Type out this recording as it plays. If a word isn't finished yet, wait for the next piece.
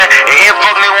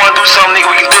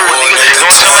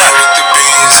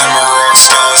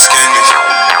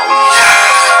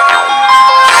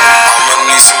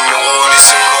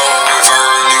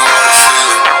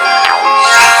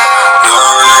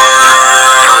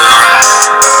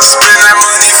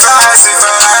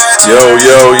Yo.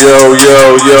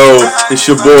 It's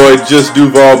your boy, Just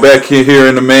Duval, back here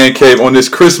in the man cave on this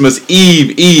Christmas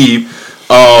Eve.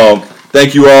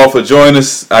 Thank you all for joining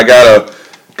us. I got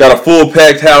a full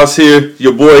packed house here.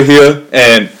 Your boy here,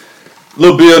 and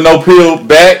Lil Bill No Pill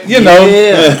back,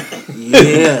 Yeah.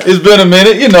 It's been a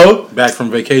minute, Back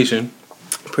from vacation.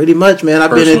 Pretty much, man.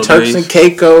 I've been in Personal Turks days. and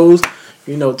Caicos,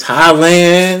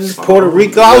 Thailand, Puerto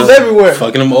Rico. I was everywhere.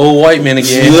 Fucking them old white men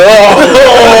again.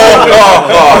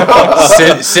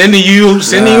 Sending you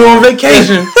on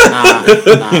vacation. Nah.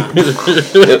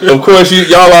 Of course,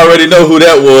 y'all already know who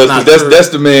that was. 'Cause that's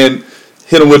the man.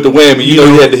 Hit him with the whammy. You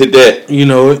know he had to hit that. You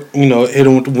know it. Hit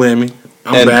him with the whammy.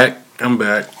 I'm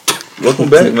back. Welcome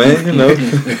back, man.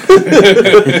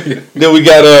 Then we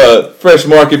got Fresh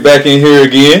Market back in here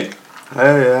again.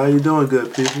 Hey, how you doing,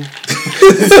 good people?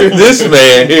 This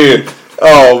man here.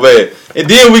 Oh man. And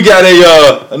then we got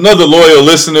another loyal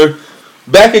listener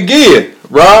back again.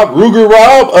 Ruger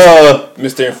Rob.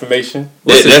 Mr. Information.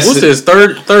 What's this?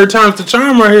 Third time's the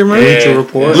charm right here, man.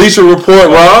 Bleacher Report,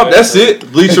 Rob. That's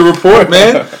it. Bleacher Report,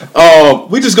 man.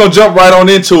 We just gonna jump right on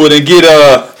into it and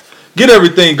get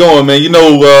everything going, man.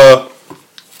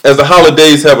 As the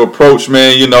holidays have approached,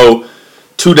 man,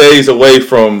 2 days away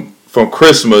from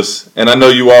Christmas, and I know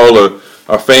you all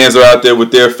our fans are out there with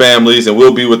their families, and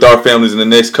we'll be with our families in the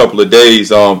next couple of days.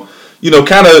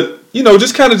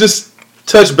 Just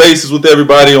touch bases with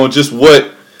everybody on just what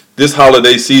this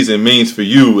holiday season means for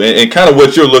you, and kind of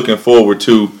what you're looking forward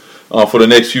to for the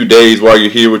next few days while you're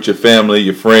here with your family,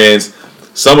 your friends.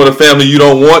 Some of the family you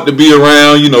don't want to be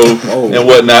around, and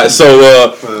whatnot. So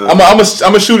I'm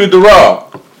gonna shoot it to Rob.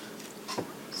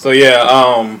 So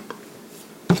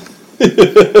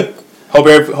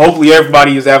hopefully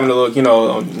everybody is having a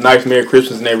nice Merry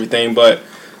Christmas and everything. But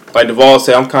like Duval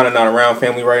said, I'm kind of not around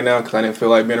family right now because I didn't feel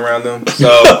like being around them. So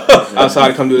I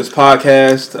decided to come do this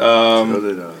podcast.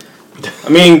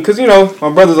 Because my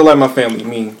brothers are like my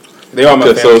family. They are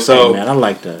my family. So Man, I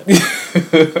like that.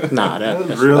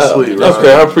 That's Real sweet, right?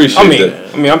 Okay, I appreciate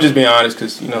that. I'm just being honest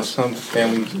because some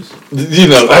families just. Hey,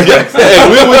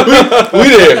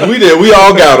 we there. We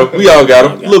all got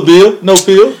them. Little Bill, No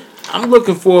Pill. I'm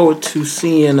looking forward to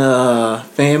seeing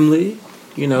family.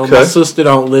 My sister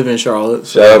don't live in Charlotte.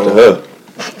 So, Shout out to her.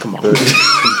 Come on.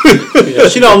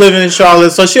 She don't live in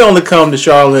Charlotte, so she only come to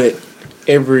Charlotte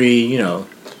every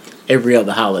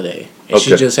other holiday. And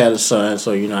she just had a son,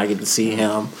 so I get to see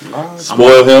him.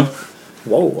 Spoil him.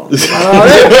 Whoa.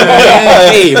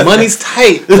 Hey, money's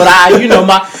tight, but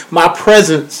my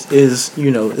presence is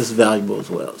valuable as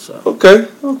well. So Okay.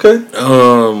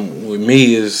 With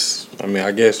me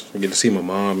I guess I get to see my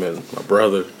mom and my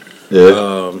brother.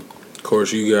 Yeah. Of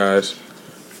course, you guys.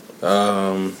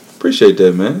 Appreciate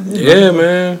that, man. Yeah,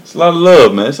 man. It's a lot of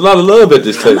love, man. It's a lot of love at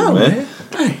this table, man.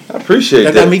 Hey. I appreciate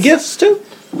that. Got me gifts too.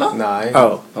 Nah.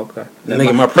 Oh, okay.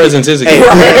 Nigga, my presence is a Hey,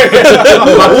 gift.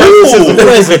 my presence is a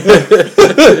present.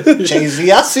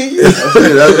 Jay-Z, I see you.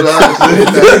 That's what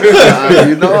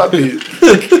I see.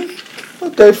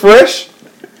 Okay, Fresh.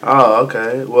 Oh,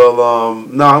 okay. Well,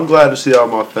 I'm glad to see all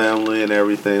my family and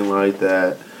everything like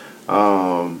that.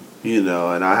 And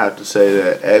I have to say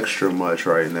that extra much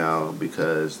right now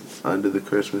because under the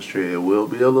Christmas tree, it will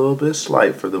be a little bit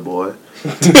slight for the boy.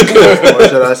 Or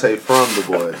should I say from the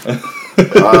boy?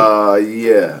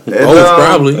 Yeah. And,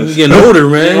 Probably. You're getting older,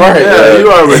 man. Right. Yeah,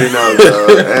 you already know,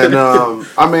 though.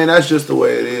 And, that's just the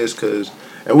way it is,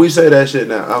 and we say that shit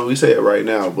now. We say it right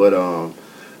now, but,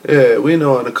 yeah, we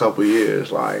know in a couple years,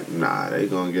 they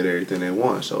gonna get everything they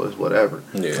want, so it's whatever.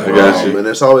 Yeah, I got you. And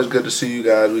it's always good to see you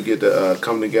guys. We get to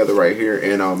come together right here,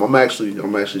 and I'm actually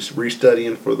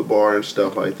restudying for the bar and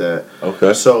stuff like that.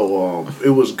 Okay. So it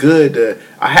was good.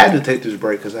 I had to take this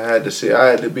break because I had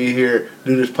to be here,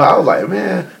 do this pod. I was like,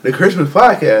 man, the Christmas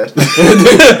podcast.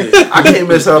 I can't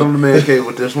miss out on the man cave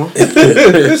with this one.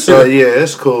 So yeah,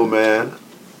 it's cool, man.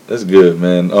 That's good,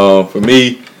 man. For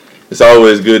me, it's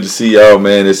always good to see y'all,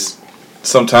 man. It's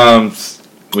sometimes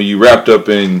when you wrapped up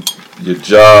in your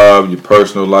job, your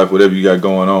personal life, whatever you got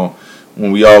going on,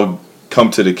 when we all come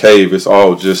to the cave, it's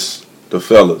all just the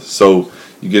fellas. So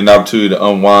you get an opportunity to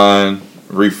unwind,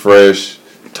 refresh,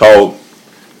 talk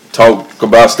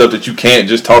about stuff that you can't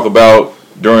just talk about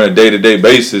during a day-to-day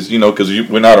basis, because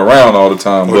we're not around all the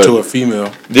time. Or to a female.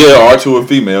 Yeah, or to a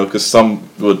female, because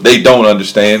they don't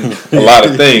understand a lot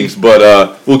of things.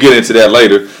 But we'll get into that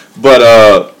later. But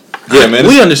yeah, man.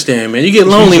 We understand, man. You get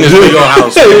loneliness in your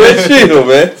house. Hey, man, chill,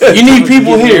 man. You need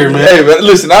people here, man. Hey, man,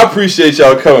 listen, I appreciate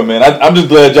y'all coming, man. I'm just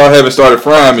glad y'all haven't started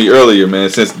frying me earlier, man.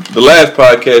 Since the last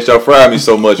podcast, y'all fried me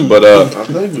so much, but I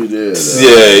think we did.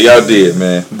 yeah, y'all did,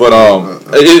 man. But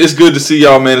it's good to see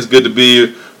y'all, man. It's good to be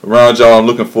here. around y'all. I'm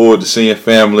looking forward to seeing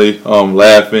family,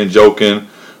 laughing, joking.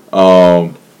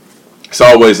 It's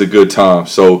always a good time.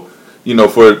 So,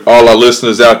 for all our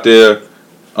listeners out there,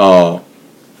 I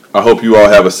hope you all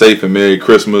have a safe and Merry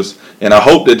Christmas. And I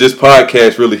hope that this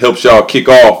podcast really helps y'all kick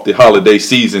off the holiday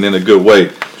season in a good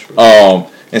way.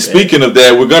 And speaking of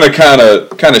that, we're gonna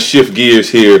kind of shift gears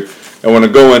here, and want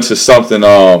to go into something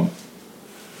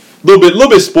little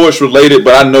bit sports related,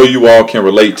 but I know you all can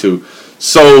relate to.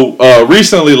 So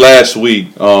recently, last week,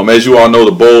 as you all know,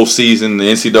 the bowl season, the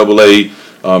NCAA,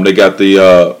 they got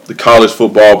the college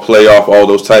football playoff, all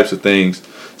those types of things.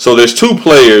 So there's two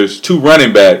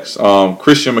running backs,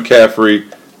 Christian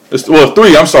McCaffrey.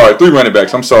 Three running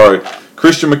backs.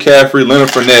 Christian McCaffrey, Leonard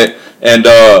Fournette, and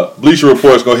Bleacher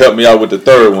Report's gonna help me out with the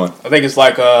third one. I think it's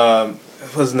like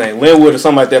what's his name, Linwood or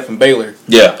something like that from Baylor.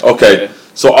 Yeah. Okay. Yeah.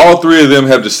 So all three of them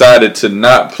have decided to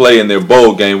not play in their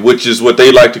bowl game, which is what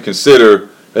they like to consider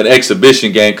an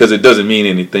exhibition game because it doesn't mean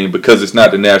anything because it's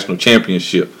not the national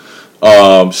championship.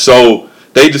 So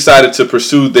they decided to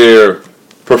pursue their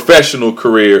professional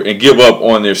career and give up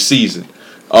on their season.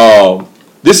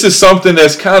 This is something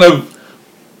that's kind of,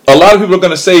 a lot of people are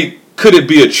going to say, could it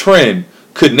be a trend?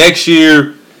 Could next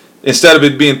year, instead of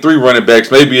it being three running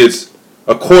backs, maybe it's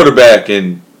a quarterback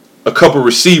and a couple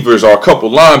receivers or a couple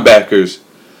linebackers?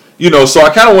 So I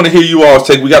kind of want to hear you all's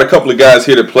take. We got a couple of guys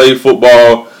here that play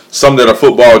football, some that are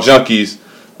football junkies,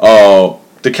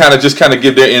 to kind of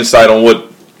give their insight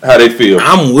on how they feel.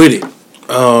 I'm with it.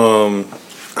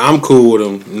 I'm cool with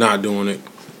them not doing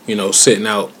it. Sitting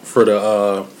out for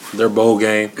their bowl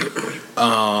game.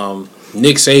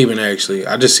 Nick Saban, actually,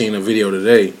 I just seen a video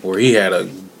today where he had a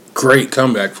great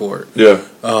comeback for it. Yeah.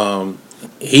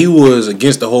 He was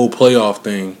against the whole playoff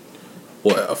thing,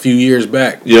 a few years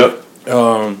back. Yep.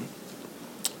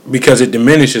 Because it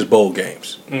diminishes bowl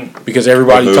games. Because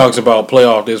everybody talks about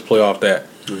playoff this, playoff that.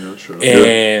 Yeah, sure.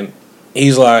 And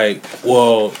he's like,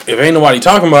 well, if ain't nobody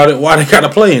talking about it, why they got to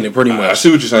play in it, pretty much? I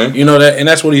see what you're saying. That, and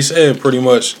that's what he said, pretty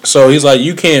much. So he's like,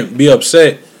 you can't be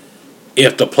upset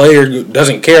if the player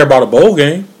doesn't care about a bowl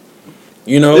game,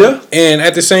 Yeah. And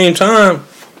at the same time,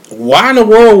 why in the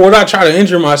world would I try to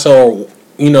injure myself,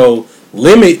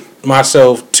 limit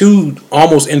myself to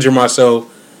almost injure myself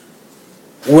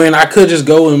when I could just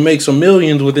go and make some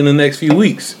millions within the next few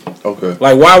weeks? Okay.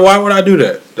 Like, why would I do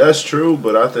that? That's true,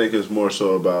 but I think it's more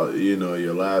so about,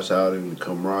 your last outing, the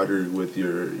camaraderie with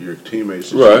your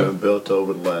teammates that you've been built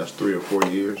over the last 3 or 4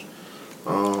 years.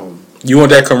 You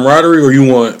want that camaraderie, or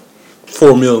you want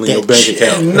 $4 million in your bank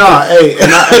account? Nah, hey,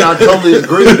 and I totally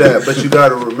agree with that, but you got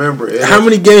to remember. How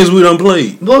many games we done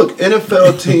played? Look,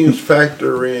 NFL teams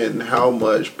factor in how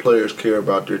much players care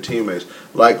about their teammates.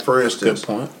 Like, for instance,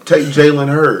 take Jalen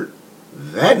Hurd.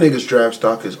 That nigga's draft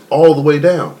stock is all the way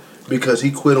down because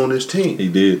he quit on his team. He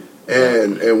did.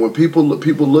 And when people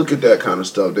look at that kind of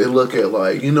stuff, they look at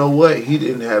like, you know what, he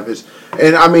didn't have his.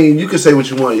 And I mean, you can say what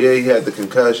you want. Yeah, he had the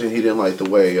concussion. He didn't like the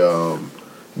way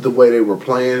they were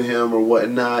playing him or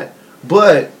whatnot.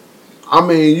 But I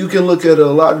mean, you can look at it a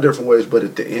lot of different ways. But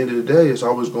at the end of the day, it's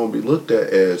always going to be looked at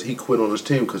as he quit on his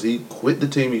team because he quit the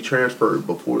team he transferred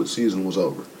before the season was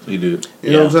over. He did.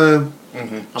 You know what I'm saying?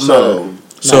 Mm-hmm. I'm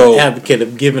not an advocate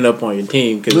of giving up on your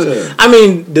team because I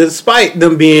mean, despite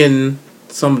them being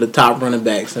some of the top running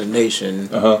backs in the nation,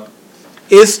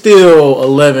 it's still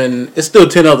 11. It's still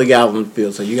 10 other guys on the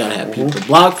field. So you gotta have people to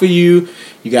block for you.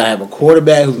 You gotta have a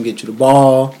quarterback who can get you the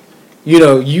ball.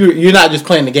 You're not just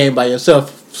playing the game by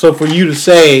yourself. So for you to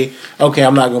say, okay,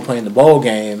 I'm not gonna play in the bowl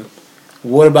game,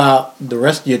 what about the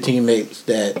rest of your teammates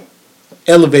that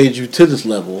elevated you to this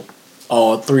level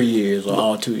all 3 years or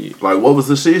all 2 years? Like, what was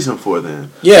the season for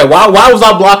then? Yeah, why was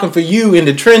I blocking for you in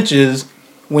the trenches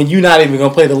when you're not even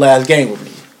gonna play the last game with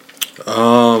me?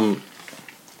 I'm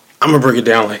gonna break it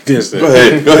down like this. Then.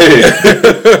 Go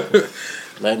ahead.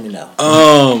 Let me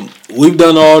know. We've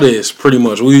done all this pretty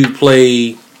much. We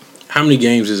played. How many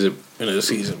games is it in a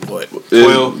season? What?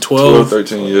 12,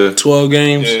 13, yeah. 12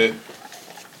 games. Yeah.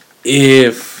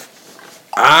 If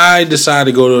I decide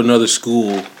to go to another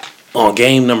school on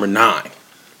game number 9,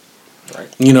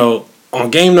 right? On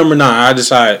game number 9, I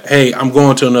decide, hey, I'm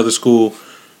going to another school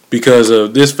because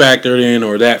of this factored in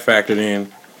or that factored in.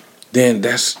 Then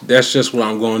that's just what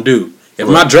I'm going to do. If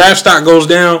my draft stock goes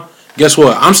down, guess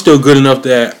what? I'm still good enough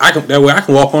that way I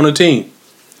can walk on a team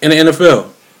in the NFL.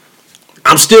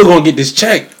 I'm still going to get this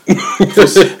check.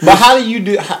 But how do you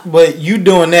do? But you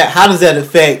doing that? How does that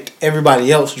affect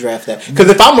everybody else draft that? Because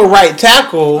if I'm a right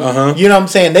tackle, you know what I'm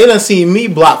saying, they done seen me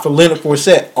block for Leonard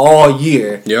Fournette all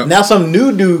year. Yep. Now some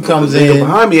new dude comes in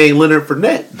behind me ain't Leonard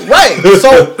Fournette. Right.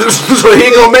 So so he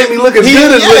ain't gonna make me look as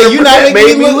good as Leonard Fournette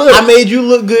made me look. I made you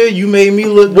look good. You made me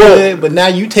look good. But now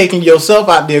you taking yourself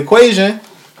out the equation.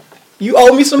 You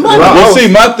owe me some money. Well, see,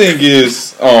 my thing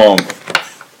is,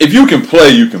 if you can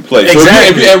play, you can play. Exactly. So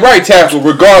if you're at right tackle,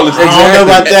 regardless. I don't know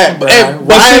about that, but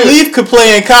Ryan Leaf could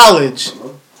play in college.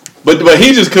 But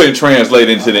he just couldn't translate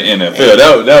into the NFL.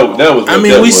 That was. I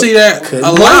mean, we see that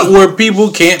a lot where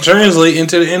people can't translate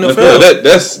into the NFL.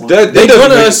 They're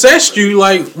gonna assess you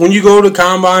like when you go to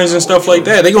combines and stuff like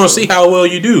that. They're gonna see how well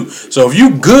you do. So if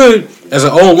you good as an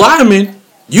old lineman,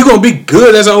 you're gonna be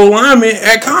good as an old lineman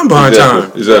at combine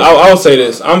time. Exactly. I will say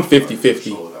this: I'm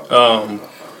 50-50.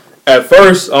 At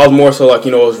first, I was more so like,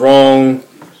 it was wrong.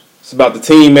 It's about the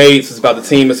teammates. It's about the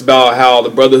team. It's about how the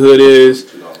brotherhood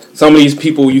is. Some of these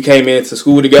people, you came into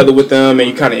school together with them and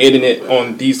you kind of ending it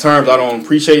on these terms. I don't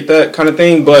appreciate that kind of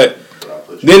thing. But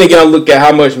then again, I look at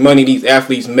how much money these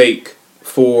athletes make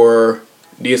for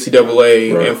the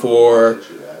NCAA and for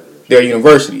their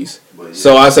universities.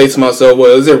 So I say to myself,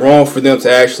 well, is it wrong for them to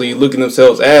actually look at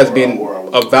themselves as being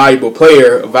a valuable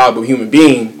player, a valuable human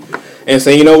being, and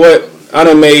say, you know what, I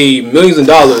done made millions of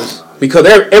dollars because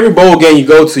every bowl game you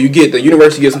go to, the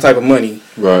university gets some type of money.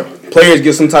 Right. Players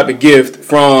get some type of gift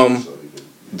from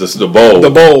the bowl. The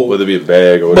bowl, whether it be a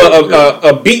bag or whatever. But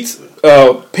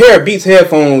a pair of Beats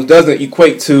headphones doesn't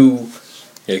equate to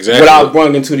what I was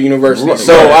brought into the university. Right.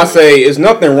 So I say it's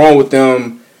nothing wrong with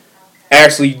them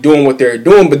actually doing what they're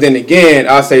doing. But then again,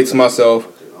 I say to myself,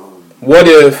 what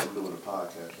if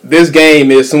this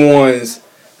game is someone's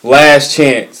last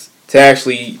chance to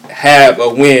actually have a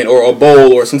win or a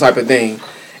bowl or some type of thing,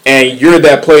 and you're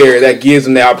that player that gives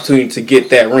them the opportunity to get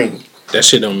that ring? That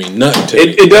shit don't mean nothing to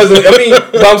me. It doesn't. I mean,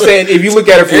 but I'm saying if you look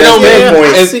at it from that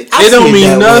standpoint, it don't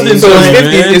mean nothing to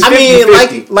me. It's 50,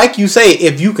 I mean, like you say,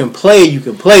 if you can play, you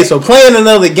can play. So playing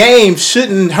another game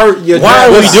shouldn't hurt your. Why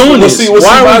are we doing this?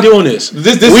 Why are we doing this?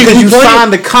 Because you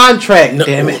signed the contract.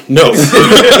 Damn it. No. But you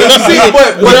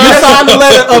signed the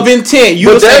letter of intent.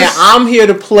 You were saying, "I'm here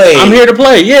to play. I'm here to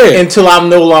play. Yeah. Until I'm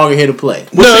no longer here to play."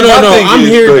 No. I'm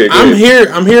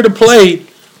here to play.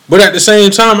 But at the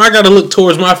same time, I got to look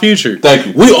towards my future. Thank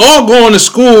you. We all going to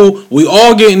school. We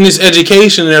all getting this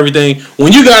education and everything.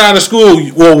 When you got out of school,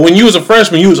 when you was a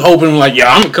freshman, you was hoping like,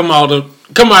 yeah, I'm gonna come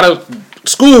out of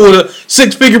school with a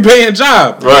 6-figure paying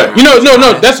job. Right.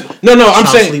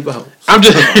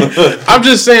 I'm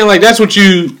just saying like that's what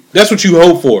you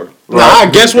hope for. Right.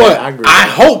 Guess what? I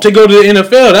hope to go to the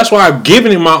NFL. That's why I'm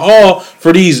giving it my all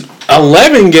for these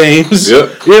 11 games.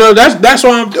 Yep. That's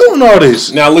why I'm doing all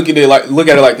this. Now look at it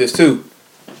like this too.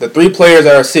 The 3 players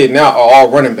that are sitting out are all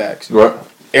running backs. Right.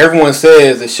 Everyone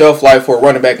says the shelf life for a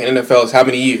running back in the NFL is how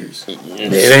many years? First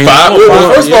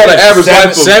of all, the average life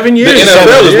of 7 years. The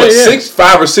NFL is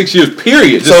 5 or 6 years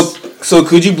period. So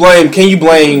can you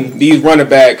blame these running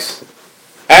backs?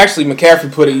 Actually,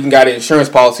 McCaffrey even got an insurance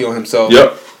policy on himself.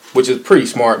 Yep. Which is pretty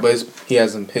smart, but he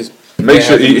has his. Make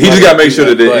sure he just got to make sure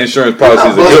that the insurance policy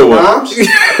is a good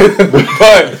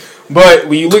one. But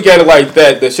when you look at it like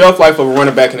that, the shelf life of a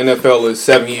running back in the NFL is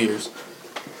 7 years.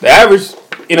 The average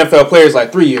NFL player is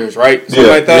like 3 years, right? Something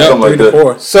like that. Something like that.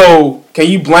 4. So can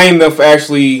you blame them for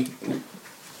actually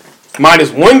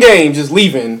minus 1 game just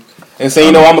leaving and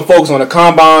saying, I'm gonna focus on the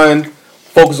combine,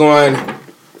 focus on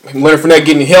Leonard Fournette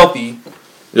getting healthy.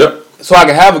 Yep. So I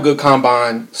can have a good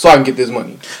combine, so I can get this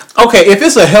money. Okay, if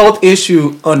it's a health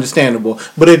issue, understandable.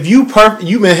 But if you've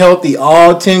been healthy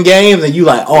all 10 games and you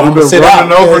like, I'm gonna sit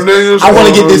out, I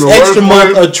want to get this extra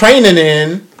month of training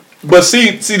in. But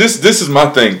see, this is my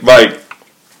thing. Like,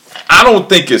 I don't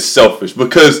think it's selfish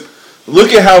because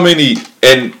look at how many,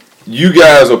 and you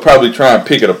guys will probably try and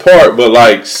pick it apart. But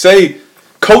like, say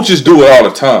coaches do it all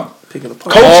the time. Pick it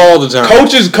apart all the time.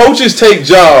 Coaches take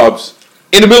jobs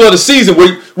in the middle of the season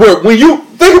where when you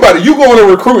think about it, you go on a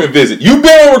recruitment visit. You've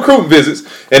been on recruitment visits,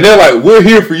 and they're like, "We're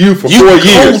here for you for 4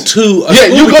 years."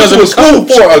 You go to a school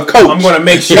for a coach. I'm going to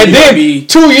make sure. And then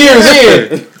 2 years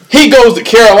in, he goes to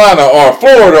Carolina or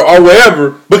Florida or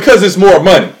wherever because it's more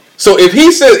money. So if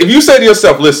you say to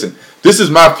yourself, "Listen, this is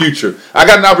my future. I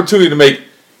got an opportunity to make."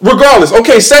 Regardless,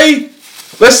 okay.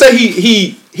 Let's say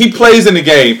he plays in the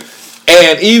game,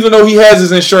 and even though he has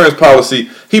his insurance policy,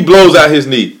 he blows out his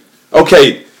knee.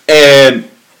 Okay, and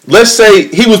let's say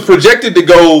he was projected to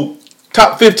go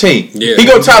top 15. Yeah. He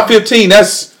go top 15.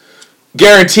 That's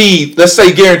guaranteed, let's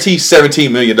say guaranteed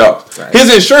 $17 million. Right.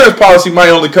 His insurance policy might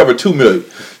only cover $2 million.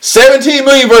 $17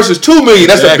 million versus $2 million,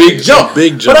 that's a big jump.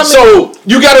 Big jump. But so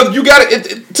you gotta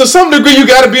to some degree you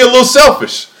gotta be a little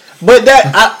selfish. But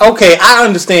I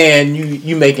understand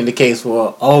you making the case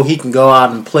for he can go out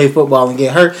and play football and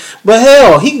get hurt. But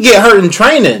hell, he can get hurt in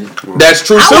training. That's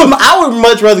true too. I would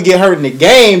much rather get hurt in the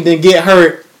game than get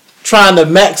hurt trying to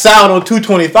max out on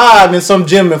 225 in some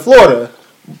gym in Florida.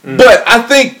 But I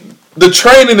think the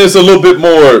training is a little bit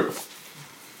more.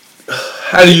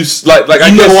 How do you like?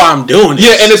 I know why I'm doing it.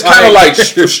 Yeah, and it's kind of like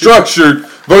structured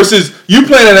versus you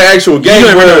playing in an actual game. You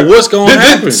never know what's going to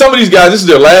happen. Some of these guys, this is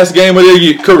their last game of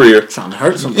their career. Trying to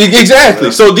hurt somebody. Exactly.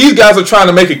 Yeah. So these guys are trying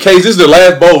to make a case. This is their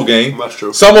last bowl game. That's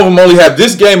true. Some of them only have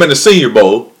this game and the Senior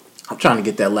Bowl. I'm trying to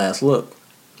get that last look.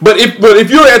 But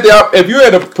if you're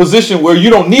at a position where you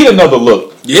don't need another look,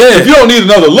 if you don't need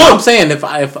another look, I'm saying if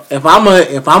I'm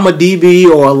a DB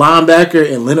or a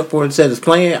linebacker and Leonard Fournette is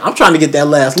playing, I'm trying to get that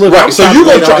last look. Right. So you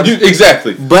gonna try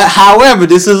exactly. But however,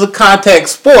 this is a contact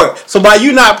sport. So by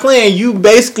you not playing, you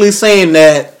basically saying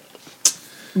that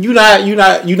you're not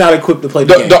equipped to play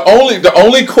the game. The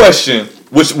only question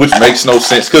which makes no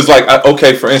sense because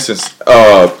for instance,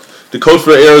 the coach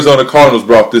for the Arizona Cardinals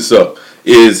brought this up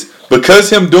is. Because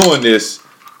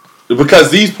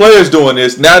these players doing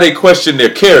this, now they question their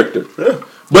character. Yeah.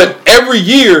 But every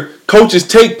year, coaches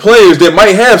take players that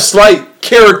might have slight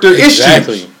character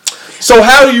issues. So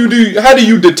how do you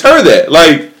deter that?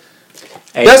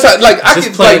 That's how,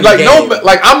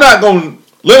 I'm not going to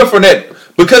Leonard Fournette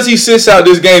because he sits out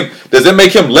this game. Does it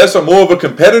make him less or more of a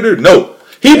competitor? No.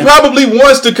 He probably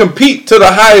wants to compete to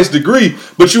the highest degree,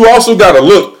 but you also got to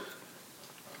look.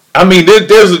 I mean, there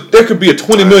could be a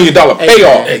 $20 million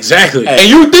payoff. Exactly. And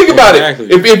you think about it.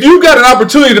 If you got an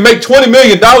opportunity to make $20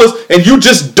 million and you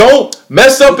just don't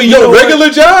mess up in your regular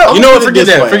job. You know what? Forget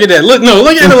that. Look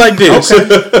at it like this. Okay.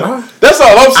 That's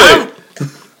all I'm saying.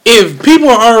 If people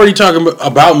are already talking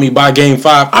about me by game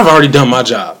 5, I've already done my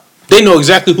job. They know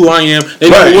exactly who I am.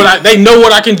 They know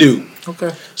what I can do.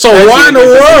 Okay. So why in the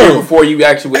world before you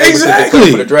actually were able to pick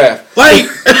for the draft? Like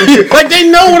they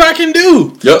know what I can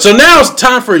do. Yep. So now it's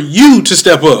time for you to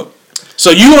step up. So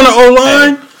you on the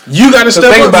O-line, you got to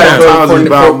step up. Sometimes it's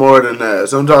about more than that.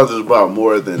 Sometimes it's about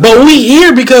more than that. But we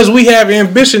here because we have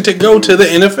ambition to go to the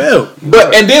NFL.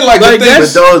 But and then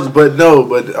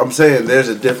but I'm saying there's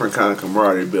a different kind of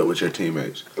camaraderie built with your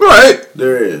teammates. Right.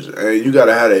 There is. And you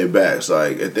gotta have their backs.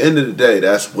 Like at the end of the day,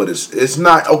 that's what it's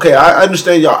not okay, I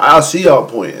understand y'all. I see y'all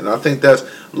point, and I think that's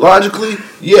logically,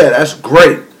 that's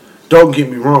great. Don't get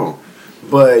me wrong.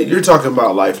 But you're talking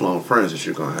about lifelong friends that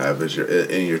you're gonna have as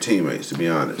your teammates, to be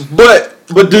honest. But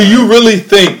do you really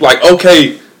think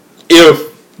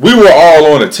if we were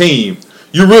all on a team,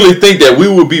 you really think that we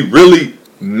would be really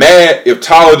mad if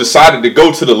Tyler decided to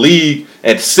go to the league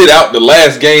and sit out the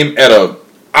last game at a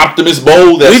Optimus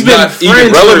Bowl that's not even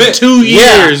relevant? For 2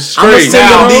 years. I'm gonna send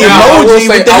them the emoji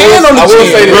with the hand on the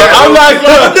chin. I'm not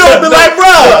gonna do it. Be like,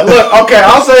 bro. Look, okay,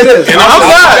 I'll say this. And I'll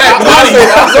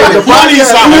say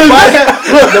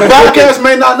the podcast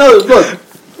may not know this.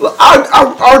 Look,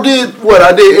 I did what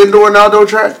I did indoor and outdoor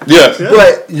track. Yeah.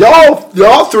 But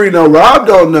y'all three know. Rob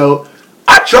don't know.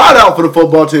 I tried out for the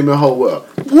football team in Hopewell.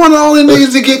 One of the only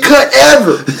niggas to get cut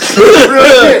ever.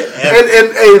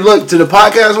 And hey, look, to the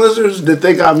podcast listeners that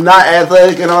think I'm not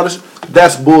athletic and all this,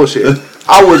 that's bullshit.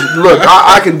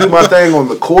 I can do my thing on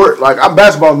the court. Like,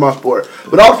 basketball is my sport.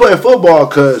 But I was playing football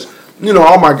because,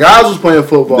 all my guys was playing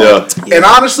football. Yeah. And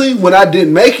honestly, when I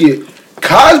didn't make it,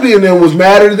 Cosby and them was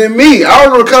madder than me. I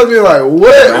remember Cosby like,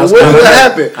 what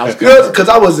happened? Because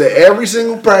I was at every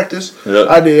single practice. Yep.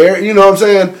 I did, you know what I'm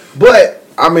saying? But,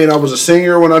 I was a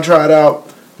senior when I tried out.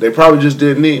 They probably just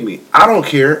didn't need me. I don't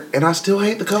care, and I still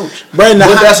hate the coach. But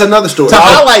that's another story. So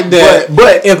I like that.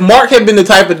 But if Mark had been the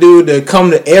type of dude to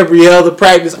come to every other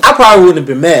practice, I probably wouldn't have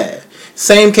been mad.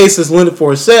 Same case as Leonard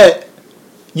Fournette.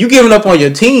 You giving up on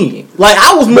your team. Like,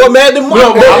 I was more mad than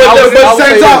Mark.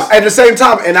 At the same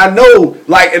time, and I know,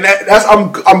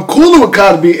 I'm cooler with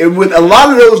Cosby, and with a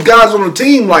lot of those guys on the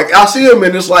team, I see them,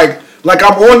 and it's like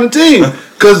I'm on the team.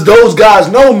 Because those guys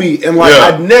know me, and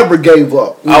I never gave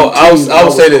up.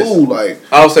 I'll say this. Cool.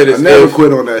 I'll say this. I never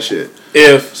quit on that shit.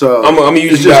 I'm gonna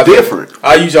use it's just different.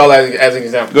 I'll use y'all as an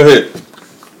example. Go ahead.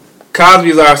 Cosby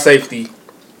is our safety.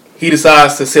 He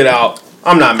decides to sit out.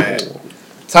 I'm not mad.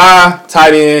 Ty,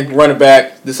 tight end, running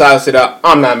back, decides to sit out.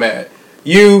 I'm not mad.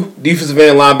 You, defensive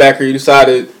end, linebacker, you decide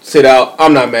to sit out.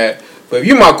 I'm not mad. But if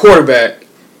you're my quarterback,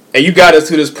 and you got us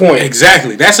to this point.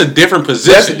 Exactly. That's a different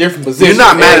position. You're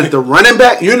not mad at the running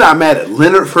back. You're not mad at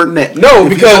Leonard Fournette. No,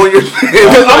 because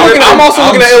I'm also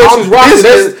looking at LSU's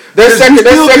roster. That second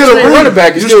running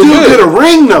back is still good. You still get a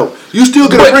ring, though. You still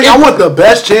get a ring. I want the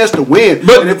best chance to win.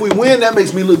 And if we win, that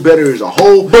makes me look better as a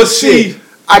whole. But see,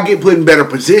 I get put in better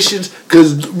positions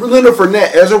because Leonard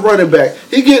Fournette, as a running back,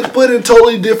 he gets put in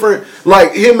totally different.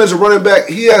 Like him as a running back,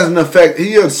 he has an effect.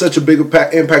 He has such a big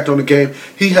impact on the game.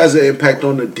 He has an impact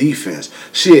on the defense.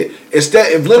 Shit,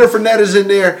 instead, if Leonard Fournette is in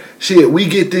there, shit, we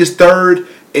get this 3rd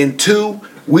and 2.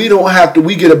 We don't have to.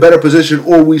 We get a better position,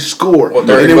 or we score, and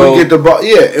then we get the ball.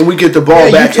 Yeah, and we get the ball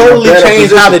back. You totally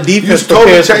change how the defense. You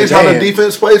totally change how the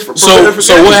defense plays.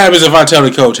 So what happens if I tell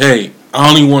the coach, "Hey, I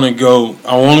only want to go.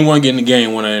 I only want to get in the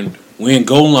game when we in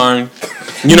goal line."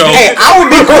 You know, hey, I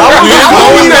would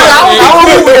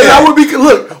be.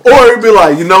 Look, or it'd be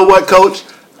like, you know what, coach?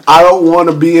 I don't want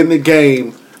to be in the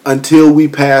game until we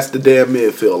pass the damn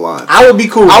midfield line. I would be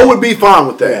cool. I would be fine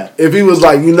with that. Yeah. If he was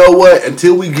like, you know what,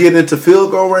 until we get into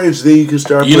field goal range, then you can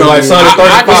start. You know, like son,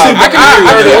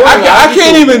 I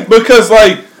can't even because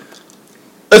like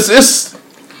it's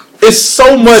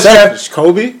so much.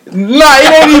 Kobe? Nah,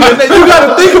 it ain't even. You got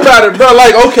to think about it, bro.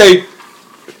 Like, okay,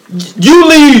 you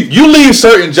leave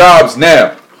certain jobs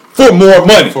now for more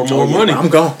money. For more money, I'm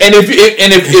gone. And if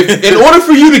in order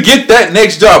for you to get that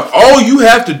next job, all you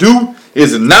have to do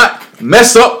is not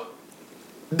mess up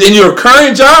in your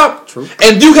current job. True.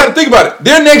 And you got to think about it.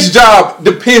 Their next job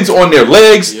depends on their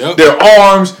legs, their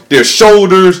arms, their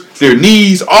shoulders, their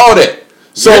knees, all that.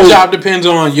 So your job depends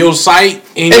on your sight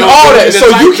and all that. So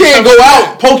you can't go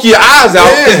out, poke your eyes out,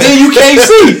 and then you can't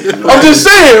see. I'm just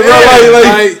saying, bro.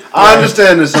 Like, I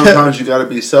understand that sometimes you got to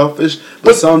be selfish,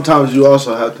 but sometimes you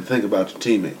also have to think about your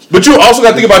teammates. But you also got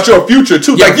to think about your future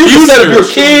too. Like you can set up your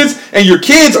kids and your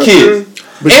kids' kids.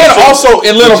 And also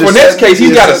in Leonard Fournette's case,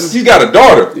 he's got a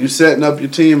daughter. You setting up your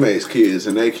teammates' kids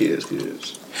and their kids'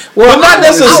 kids. Well, not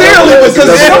necessarily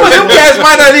because some of them cats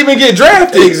might not even get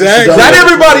drafted. Exactly. Not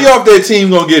everybody off that team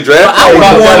gonna get drafted.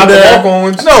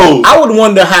 I would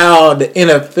wonder how the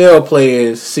NFL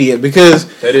players see it because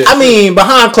I mean,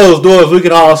 behind closed doors, we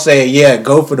can all say, "Yeah,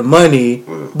 go for the money."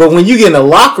 But when you get in the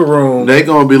locker room, they're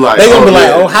gonna be like,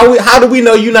 "Oh, how do we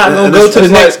know you're not gonna go to the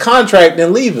next contract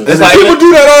and leave us?" It's like people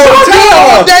do that all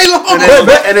the time.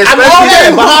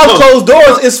 And behind closed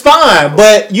doors, it's fine.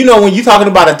 But you know, when you're talking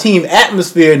about a team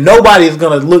atmosphere, nobody is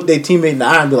gonna look their teammate in the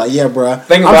eye and be like, "Yeah, bro,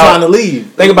 I'm trying to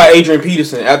leave." Think about Adrian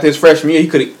Peterson after his freshman year; he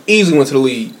could have easily went to the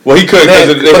league. Well, he could because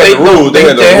they had the rule. They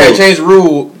had changed the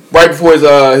rule right before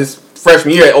his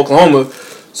freshman year at Oklahoma,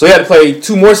 so he had to play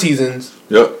 2 more seasons.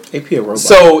 Yep. AP a robot.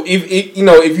 So if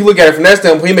you look at it from that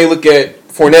standpoint, he may look at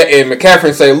Fournette and McCaffrey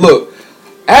and say, "Look,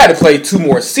 I had to play 2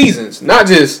 more seasons, not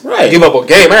just give up a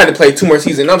game. I had to play 2 more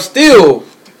seasons. And I'm still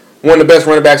one of the best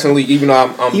running backs in the league, even though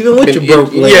I'm even with your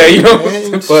broke leg. Yeah, you know,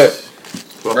 but."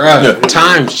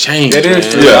 Times change. That is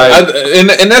true.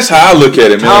 Yeah, and that's how I look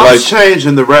at it, man. Times change,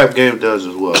 and the rap game does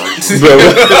as well. So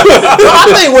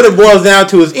I think what it boils down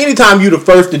to is anytime you the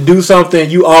first to do something,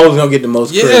 you always gonna get the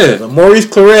most criticism. Maurice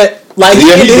Clarett,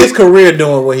 he ended his career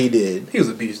doing what he did. He was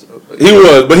a beast. He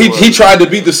was, but he tried to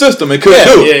beat the system and couldn't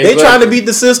do it. They trying to beat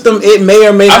the system. It may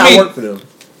or may not work for them.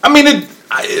 I mean,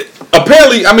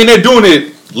 apparently, they're doing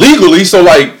it legally, so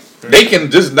like they can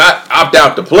just not opt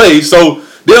out to play. So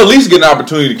they'll at least get an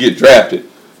opportunity to get drafted.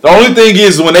 The only thing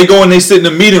is when they go and they sit in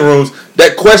the meeting rooms,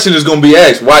 that question is going to be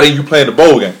asked, why didn't you play in the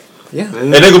bowl game? Yeah.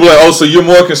 And they're going to be like, oh, so you're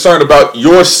more concerned about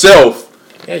yourself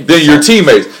than your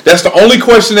teammates. That's the only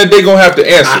question that they're going to have to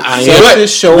answer.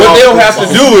 What they'll have to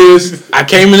do is, I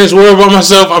came in this world by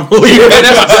myself, I'm leaving. And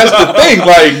that's the thing.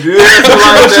 Like, you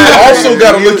also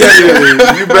got to look at it.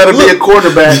 You better be a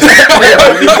quarterback. You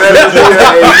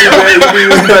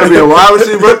better be a wide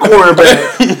receiver, quarterback.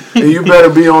 And you better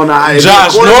be on the island.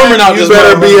 Josh Norman out this. You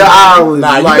better be an island.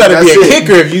 Nah, you better be a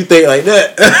kicker if you think like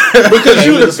that. Because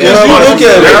you look at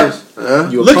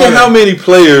it. Look at how many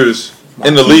players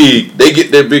in the league they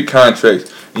get their big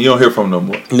contracts and you don't hear from them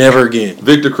no more. Never again.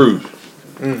 Victor Cruz,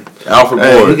 Alfred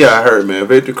Morris. He got hurt, man.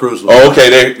 Victor Cruz.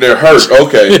 Okay, they're hurt.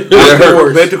 Okay, they're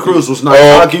hurt. Victor Cruz was nice.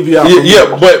 I'll give you out.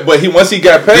 Yeah, but once he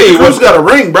got paid, Cruz got a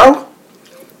ring, bro.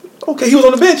 Okay, he was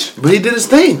on the bench, but he did his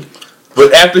thing.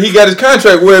 But after he got his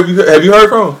contract, where have you heard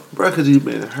from him? Bro, because he's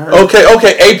been hurt. Okay.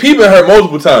 AP been hurt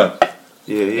multiple times.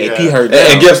 Yeah, AP hurt.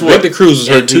 And guess what? Victor Cruz was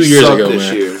hurt 2 years ago,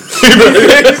 man.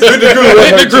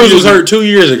 Victor Cruz was hurt 2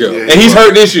 years ago. Yeah, and he's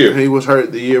hurt this year. He was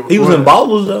hurt the year before. He was in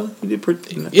Ballers, though. He did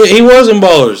pretty nice. Yeah, he was in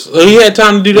Ballers. He had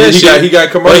time to do that shit. He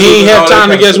got commercials. But he ain't have time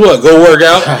to, guess what? Go work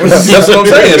out. That's what I'm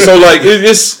saying. So, like,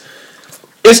 it's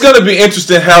going to be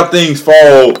interesting how things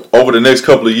fall over the next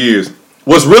couple of years.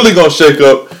 What's really going to shake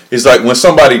up is, like, when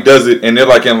somebody does it and they're,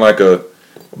 like, in, like, a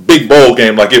big bowl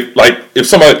game. Like if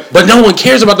somebody, but no one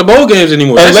cares about the bowl games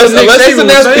anymore. Unless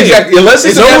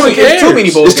it's too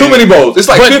many bowls. It's too many bowls. It's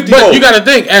like 50 bowls. But you got to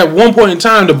think, at one point in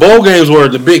time, the bowl games were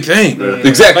the big thing. Yeah.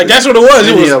 Exactly. Like that's what it was.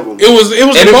 It was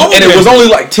the bowl and it was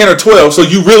only like 10 or 12, so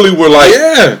you really were like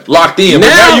locked in. Now,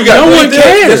 but now you got no one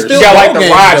cares. You got like the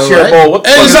ride share bowl. What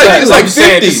the fuck it's like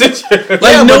 50.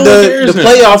 Like the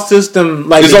playoff system,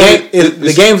 like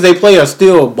the games they play are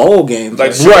still bowl games.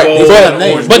 Like right.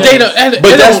 But they don't.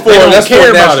 But that's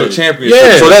for national championship.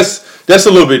 Yeah. So that's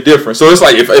a little bit different. So it's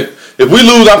like if we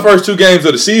lose our first 2 games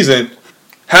of the season,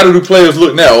 how do the players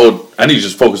look now? Oh, I need to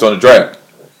just focus on the draft.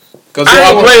 Because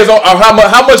our players,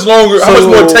 how much more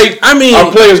tape? I mean,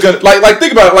 our players gonna like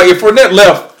think about it. Like if Fournette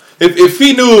left, if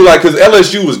he knew like because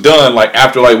LSU was done like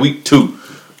after like week 2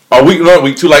 or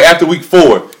week 2 like after week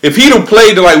 4, if he'd have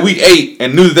played to like week 8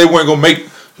 and knew that they weren't gonna make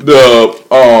the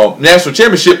national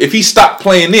championship, if he stopped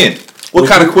playing then,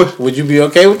 would you be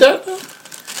okay with that?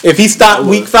 If he stopped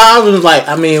week 5 and was like,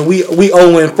 I mean, we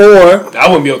 0-4. I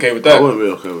wouldn't be okay with that. I wouldn't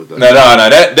be okay with that. No,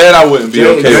 that I wouldn't be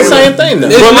okay with. It's the same thing though.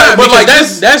 But like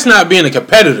that's not being a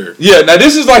competitor. Yeah, now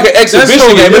this is like an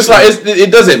exhibition game. It's like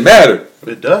it doesn't matter.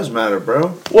 It does matter, bro.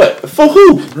 What? For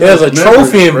who? There's a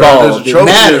trophy involved.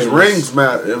 There's rings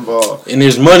involved. And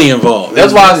there's money involved.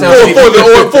 That's why I sound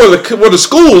for the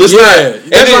school. It's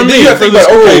and then you have to think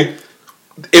about, okay,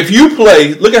 if you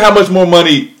play, look at how much more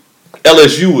money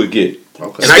LSU would get.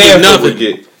 Okay. And I get nothing. Would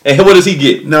get. And what does he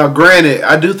get? Now, granted,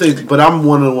 I do think, but I'm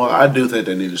one of the ones. I do think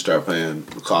they need to start paying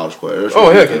college players. Oh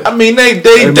heck! I mean, they get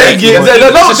don't get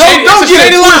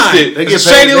it twisted. They get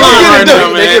shady line right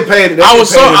now, man. They get paid. I was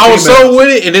so with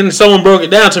it, and then someone broke it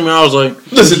down to me. I was like,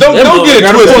 listen, don't get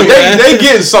it twisted. They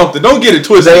getting something. Don't get it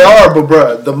twisted. They are, but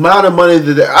bro, the amount of money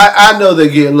that I know they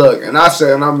get. Look, and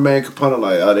I'm a man component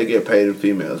like, oh, they get paid in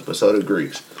females, but so do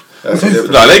Greeks. No,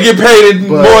 they get paid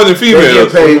more than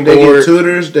females. They get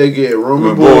tutors, they get room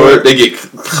and board, they get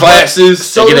classes.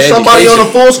 So does somebody on a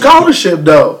full scholarship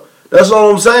though. That's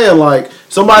all I'm saying. Like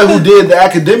somebody who did the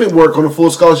academic work on a full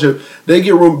scholarship, they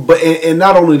get room. But and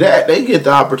not only that, they get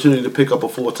the opportunity to pick up a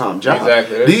full-time job.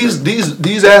 Exactly.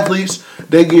 These athletes,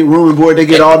 they get room and board, they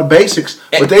get all the basics,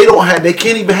 but they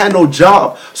can't even have no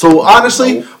job. So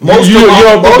honestly, most of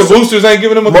the boosters ain't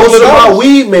giving them a most of our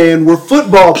weed men were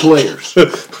football players.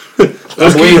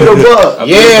 Let's keep it a buck.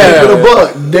 Yeah. Keep it a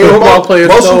buck. Football players.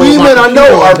 Most of we men I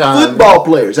know are football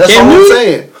players. That's all I'm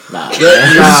saying. Nah,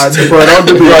 bro, don't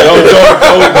do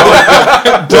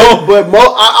that. Don't. But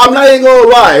I'm not even gonna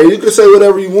lie. You can say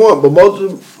whatever you want, but a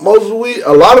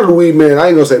lot of the weed men. I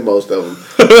ain't gonna say most of them.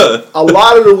 A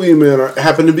lot of the weed men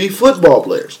happen to be football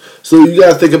players. So you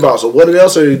gotta think about. So what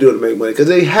else are they doing to make money? Because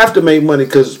they have to make money.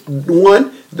 Because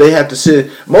one, they have to send.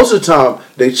 Most of the time,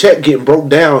 they check getting broke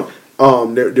down.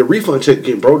 Their refund check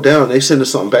getting broke down, they send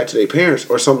something back to their parents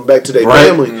or something back to their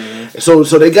family. Mm-hmm.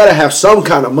 So they got to have some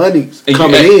kind of money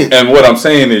coming in. And what I'm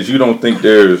saying is, you don't think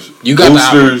there's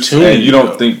boosters, and you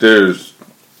don't think there's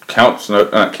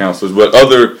not counselors, but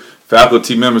other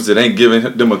faculty members that ain't giving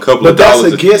them a couple of dollars. But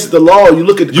that's against the law. You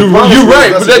look at the you're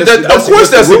right. But of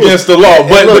course that's against the law.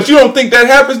 But you don't think that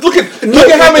happens? Look at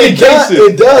how many cases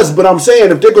it does. But I'm saying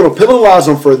if they're going to penalize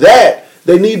them for that,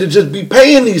 they need to just be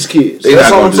paying these kids.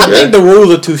 That's all I'm saying. I think the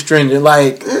rules are too stringent.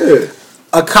 Like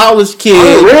a college kid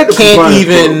can't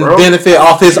even benefit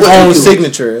off his own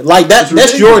signature. Like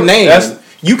that's your name.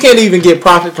 You can't even get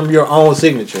profit from your own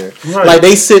signature. Right. Like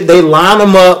they line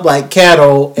them up like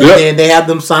cattle, and then they have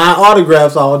them sign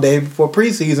autographs all day before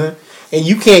preseason, and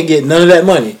you can't get none of that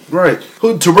money. Right.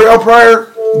 Terrell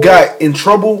Pryor got in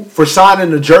trouble for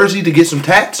signing a jersey to get some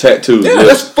tattoos. Yeah,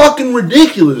 that's fucking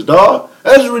ridiculous, dog.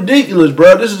 That's ridiculous,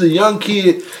 bro. This is a young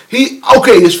kid.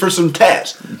 It's for some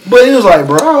tats. But he was like,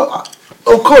 bro,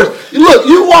 of course. Look,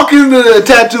 you walk into the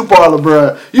tattoo parlor,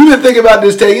 bro. You didn't think about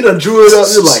this tattoo. You done drew it up.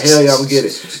 You're like, hell yeah, I'm going to get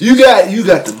it. You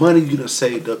got the money. You done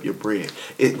saved up your bread.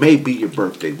 It may be your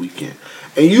birthday weekend.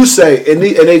 And you say, and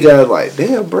they guys like,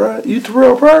 damn, bro, you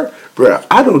Terrell Pryor? Bro,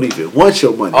 I don't even want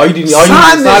your money.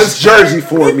 Sign this jersey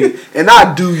for me, and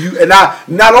I do you. And I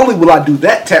not only will I do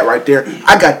that tat right there,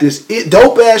 I got this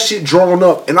dope ass shit drawn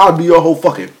up, and I'll be your whole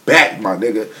fucking back, my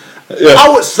nigga. Yeah. I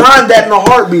would sign that in a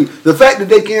heartbeat. The fact that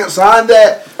they can't sign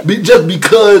that just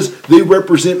because they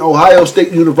represent Ohio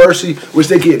State University, which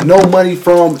they get no money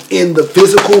from in the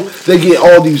physical, they get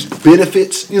all these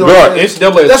benefits. You know, it's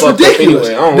that's ridiculous.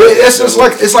 Anyway.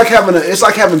 It's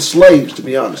like having slaves, to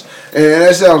be honest. And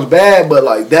that sounds bad, but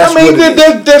like that's. I mean,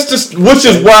 that's just which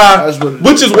is why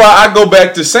I go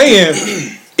back to saying,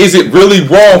 is it really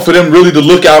wrong for them really to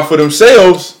look out for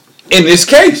themselves in this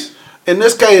case? In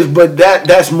this case, but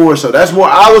that's more so. That's more.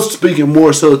 I was speaking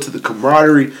more so to the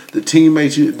camaraderie, the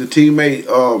teammate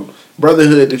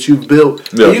brotherhood that you've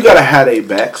built. Yeah. You gotta have their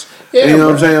backs. Yeah, you know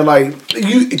what I'm saying? Like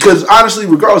you, because honestly,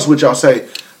 regardless of what y'all say,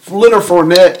 Leonard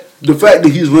Fournette, the fact that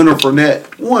he's Leonard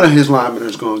Fournette, one of his linemen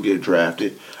is going to get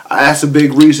drafted. That's a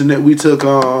big reason that we took.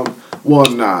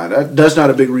 That's not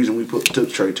a big reason we took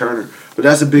Trey Turner, but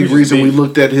that's a big reason we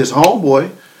looked at his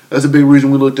homeboy. That's a big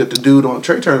reason we looked at the dude on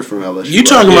Trey Turner from LSU. You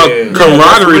talking about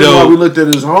camaraderie though? We looked at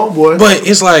his homeboy, but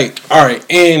it's like, all right,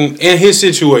 in his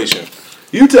situation,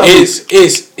 you tell me,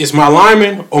 it's my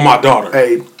lineman or my daughter.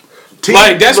 Hey,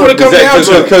 like that's what it comes down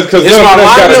to. Because it's my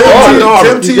lineman or my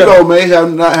daughter. Tim Tebow may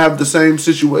not have the same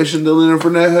situation that Leonard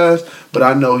Fournette has, but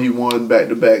I know he won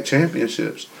back-to-back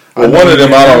championships. Well, one of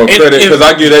them I don't credit because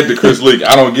I give that to Chris Leak.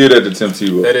 I don't give that to Tim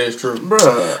Tebow. That is true,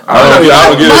 bruh. I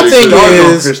don't give that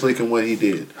to Chris Leak and what he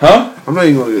did. Huh? I'm not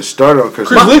even going to get started on Chris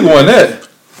Leak. Chris Leak won that.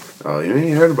 Oh, you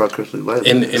ain't heard about Chris Leak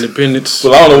lately. Independence.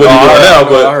 Well, I don't know what he's doing now,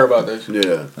 but I heard about that.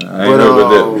 Yeah, I ain't know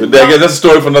about that. That's a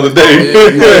story for another day.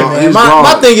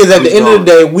 My thing is, at the end of the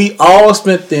day, we all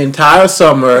spent the entire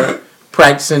summer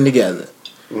practicing together.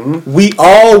 Mm-hmm. We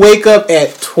all wake up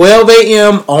at 12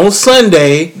 a.m. on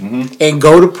Sunday and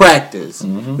go to practice.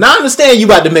 Mm-hmm. Now, I understand you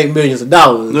about to make millions of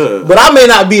dollars, but I may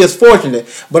not be as fortunate.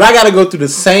 But I got to go through the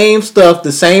same stuff,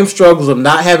 the same struggles of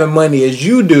not having money as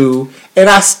you do, and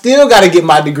I still got to get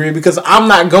my degree because I'm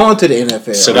not going to the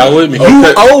NFL. Sit out with me.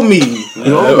 You owe me.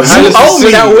 You owe me.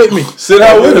 Sit out with me. Sit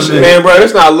out with me. Man, bro,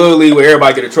 it's not Little League where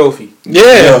everybody get a trophy.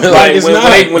 Yeah, like it's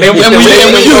not. When you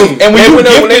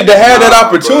gifted to have that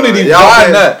opportunity, why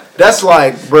not? That's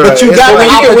like, bro. But you got the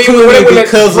opportunity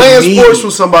because playing sports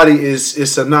with somebody is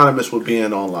synonymous with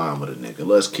being online with a nigga.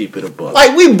 Let's keep it a buck.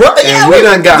 Like we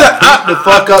done got beat the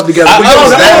fuck up together.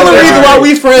 The only reason why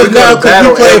we friends now because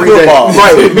we play football.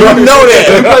 Right, you know that.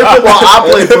 We play football. I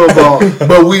play football,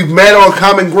 but we've met on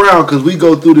common ground because we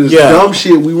go through this dumb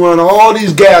shit. We run all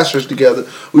these gassers together.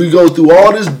 We go through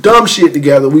all this dumb shit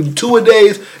together. We 2 a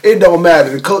days. It don't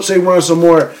matter. The coach say run some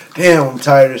more. Damn, I'm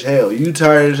tired as hell. You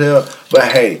tired as hell.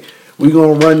 But hey, we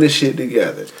gonna run this shit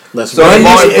together. Let's run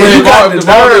this shit. If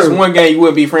Marcus one game, you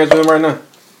wouldn't be friends with him right now.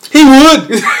 He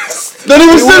would. Don't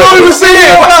even say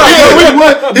it.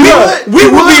 We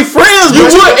would be friends. You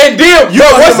would, and then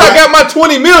once I got my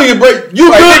 $20 million, but you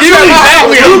good. You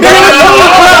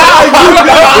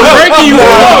breaking you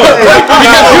off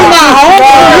because you my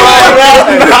homie.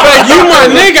 Like you my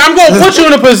nigga. I'm gonna put you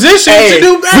in a position to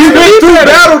do better. We've been through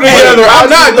battle together. I'm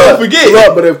not gonna forget.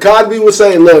 Look, but if Cosby would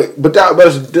say, "Look," but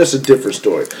that's a different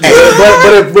story.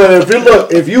 But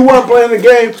if you weren't playing the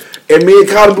game. And me and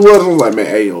Cosby was like, man,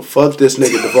 hey, yo, fuck this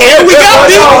nigga. And we got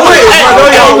y'all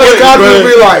wouldn't. Cosby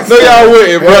be like, no, y'all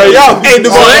wouldn't, bro.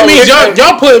 So that means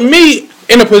y'all put me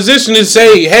in a position to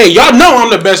say, hey, y'all know I'm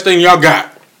the best thing y'all got.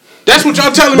 That's what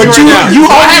y'all telling me right now. You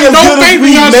have no faith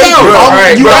in yourself.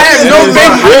 You have no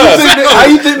faith. How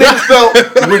you think they felt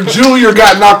when Junior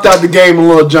got knocked out the game in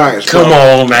Little Giants? Come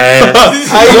on, man.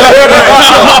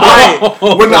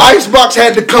 When the Icebox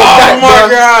had to come back, bro.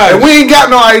 God. And we ain't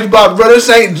got no Icebox, bro. This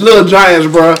ain't Little Giants,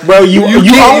 bro. Bro, you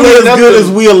only as good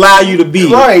as we allow you to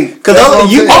be. Right. Because well,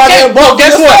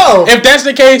 guess what? If that's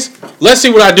the case, let's see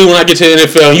what I do when I get to the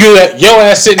NFL. Your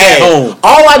ass sitting at home.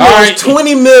 All I know is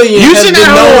 $20 million has been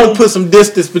known to put some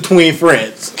distance between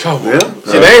friends. Come on.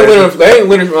 See, they ain't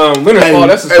winning fall.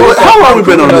 That's how long we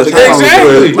been on this?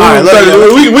 Exactly. All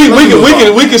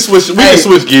right, we can switch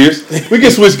gears. We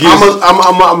can switch gears.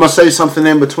 I'm gonna say something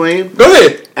in between. Go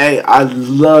ahead. Hey, I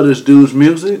love this dude's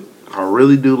music. I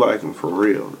really do like him for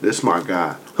real. This my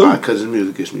guy. Because his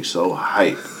music gets me so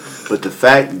hyped. But the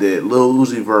fact that Lil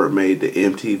Uzi Vert made the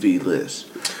MTV list.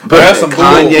 But that's some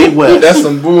Kanye West. That's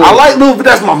some bull. I like Lil, but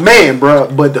that's my man, bro.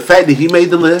 But the fact that he made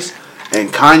the list and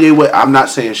Kanye West, I'm not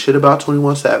saying shit about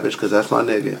 21 Savage because that's my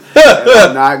nigga.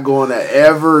 I'm not going to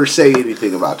ever say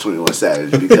anything about 21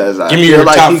 Savage because I feel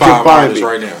like he can find me.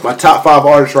 Right now. My top 5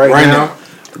 artists right now.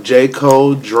 J.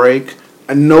 Cole, Drake,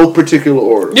 in no particular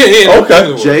order. Yeah.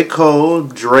 Okay. J. Cole,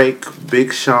 Drake,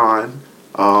 Big Sean.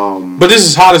 But this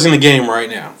is hottest in the game right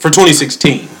now for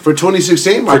 2016. For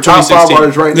 2016, my top 5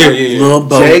 artists right now. Yeah.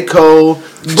 J. Cole.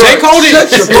 J. Cole didn't.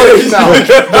 J. Cole didn't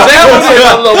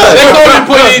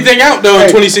put anything out though in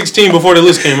 2016 before the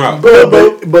list came out.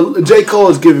 But J. Cole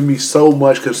is giving me so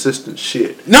much consistent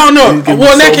shit. No.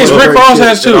 Well, in that case, Rick Ross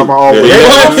has too.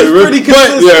 Pretty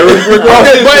consistent. Rick Ross.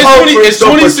 But it's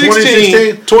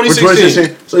 2016.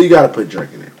 2016. So you got to put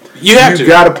Drake in there. You have to. You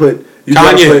got to put.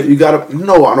 Kanye.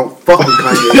 No, I don't fuck with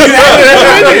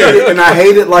Kanye. And I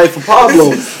hated Life of Pablo.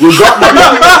 Life of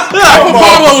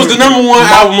Pablo was the #1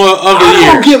 album of the year.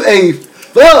 I don't give a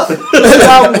fuck.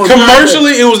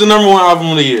 Commercially, it was the number one album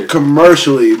of the year.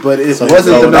 Commercially, but it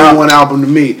wasn't the number one album to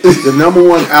me. The number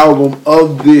one album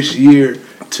of this year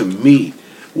to me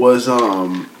was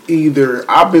either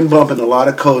I've been bumping a lot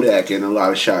of Kodak and a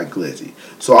lot of Shot Glizzy.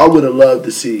 So I would have loved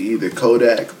to see either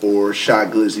Kodak or Shot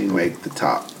Glizzy make the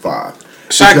top 5.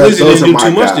 Shot Glizzy didn't do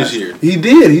too much this year. He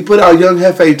did. He put out Young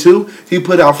Hefe 2. He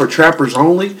put out For Trappers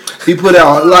Only. He put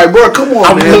out, like, bro, come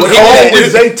on, man.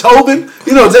 With Zaytoven.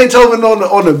 You know, Zaytoven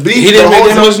on the beat. He didn't make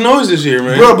that much noise this year,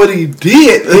 man. Bro, but he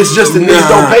did. It's just that niggas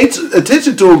don't pay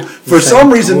attention to him. For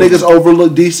some reason, niggas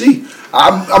overlook DC.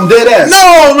 I'm dead ass.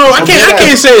 No, I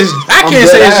can't say it's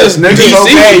just DC.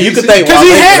 Hey, you can thank Wale for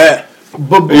that.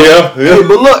 But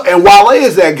look, and Wale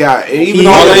is that guy. And even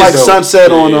though I didn't like Sunset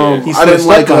on I didn't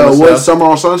like Summer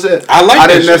on Sunset. I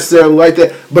didn't necessarily like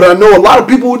that, but I know a lot of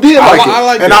people who did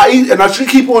like it. And I should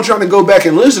keep on trying to go back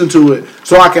and listen to it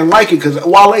so I can like it because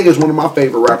Wale is one of my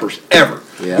favorite rappers ever.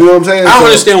 Yeah. You know what I'm saying? I don't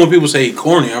understand when people say he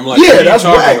corny. I'm like, yeah, that's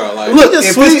right. Like, look, he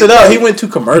just switched it up. He went too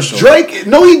commercial. Drake,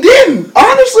 no, he didn't.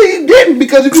 Honestly, he didn't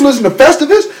because if you listen to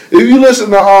Festivus, if you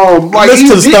listen to listen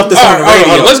to the stuff that's on the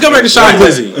radio. Let's go back to Shot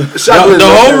Glizzy. The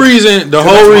whole reason.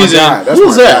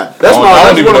 Who's that? That's one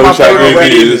of my favorite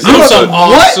rappers.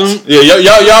 Awesome. Yeah,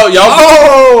 y'all.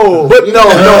 Oh, but no.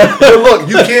 But look,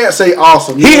 you can't say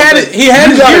awesome. He had his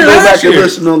year last year. You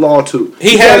gotta go back and listen to Law 2.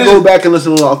 He had to go back and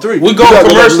listen to Law 3. We go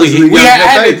commercially.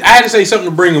 I had to say something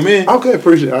to bring him in. Okay,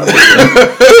 appreciate it. I'm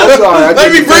sorry.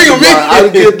 Let me bring him in. I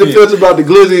get defensive about the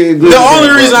Glizzy and Glizzy. The only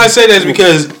reason I say that is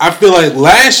because I feel like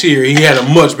last year he had a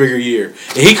much bigger year.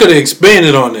 And he could have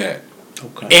expanded on that.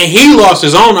 Okay. And he lost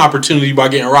his own opportunity by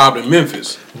getting robbed in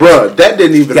Memphis. Bruh, that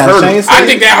didn't even hurt him. I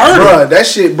think that hurt him.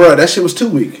 That shit was too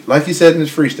weak. Like he said in his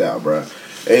freestyle, bruh.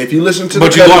 If you listen to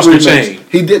but you lost your chain.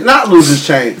 He did not lose his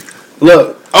chain.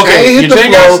 Look. Okay,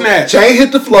 Chain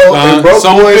hit the flow, and Broke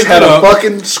Boys had a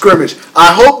fucking scrimmage.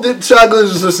 I hope that Shot Glizzy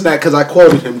is listening to that because I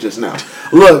quoted him just now.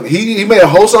 Look, he made a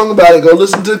whole song about it. Go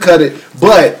listen to Cut It.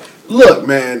 But, look,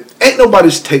 man, ain't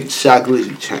nobody's take Shot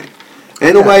Glizzy chain.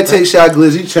 Ain't nobody take Shot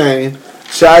Glizzy chain.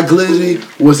 Shot Glizzy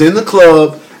was in the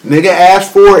club. Nigga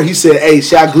asked for it. He said, hey,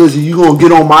 Shot Glizzy, you gonna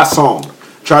get on my song.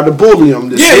 Tried to bully him.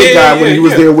 This guy when he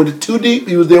was there with it Too Deep,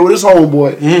 he was there with his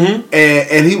homeboy. Mm-hmm.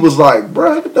 And he was like,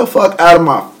 bro, get the fuck out of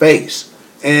my face.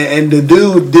 And the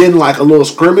dude then like a little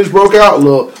scrimmage broke out, a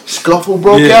little scuffle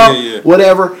broke out,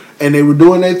 whatever. And they were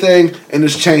doing their thing and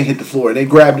this chain hit the floor. They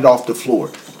grabbed it off the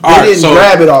floor. They didn't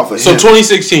grab it off of him. So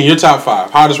 2016, your top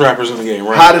 5 hottest rappers in the game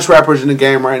right now. Hottest rappers in the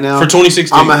game right now. For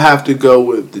 2016. I'm going to have to go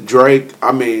with the Drake.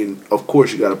 I mean, of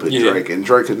course you got to put Drake. And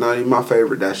Drake is not even my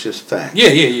favorite. That's just fact.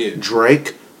 Yeah.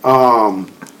 Drake.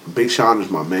 Big Sean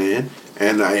is my man.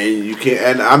 And you can't.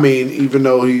 And I mean, even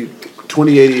though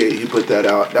 2088, he put that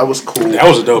out. That was cool. That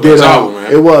was a dope album,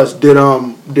 man. It was.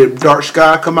 Did Dark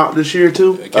Sky come out this year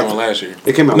too? It came out last year.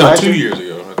 It came out last year? 2 years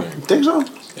ago, I think. Think so?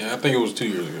 Yeah, I think it was 2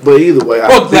 years ago. But either way,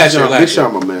 Big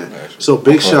Sean, my man. So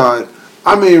Big Sean,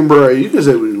 I mean, bro, you can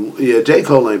say, J.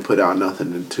 Cole ain't put out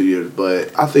nothing in 2 years,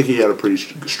 but I think he had a pretty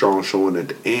strong showing at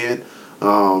the end.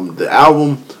 The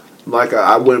album, like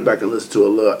I went back and listened to a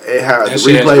little. It has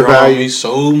the replay value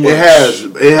so much. It has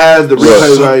the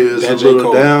replay value is a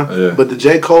little down, but the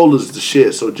J. Cole is the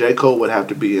shit. So J. Cole would have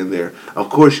to be in there. Of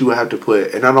course, you would have to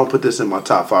put, and I don't put this in my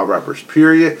top 5 rappers,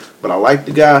 period. But I like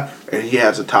the guy, and he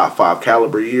has a top 5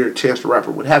 caliber year. Chance the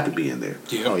Rapper would have to be in there.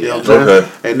 Yeah, you know what I'm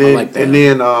saying? And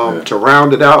then to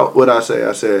round it out, what I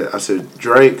said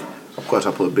Drake. Of course,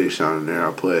 I put Big Sean in there.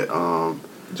 I put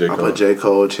J.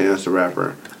 Cole, Chance the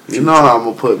Rapper. You know how I'm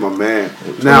gonna put my man.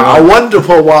 Now I wanted to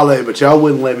put Wale, but y'all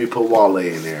wouldn't let me put Wale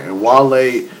in there. And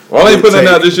Wale putting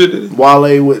out this shit.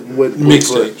 Wale would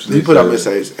mixtapes. He put out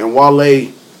mixtapes, and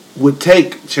Wale would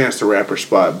take Chance the Rapper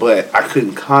spot, but I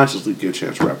couldn't consciously give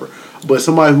Chance the Rapper. But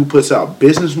somebody who puts out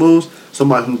business moves,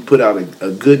 somebody who put out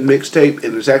a good mixtape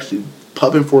and is actually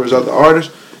pumping for his other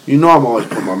artists, you know I'm always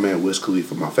putting my man Wiz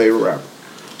Khalifa, my favorite rapper.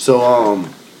 So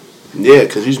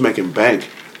because he's making bank.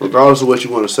 Regardless of what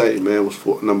you want to say, man was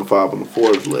number 5 on the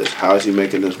Forbes list. How is he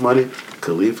making this money?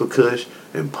 Khalifa Kush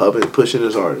and pushing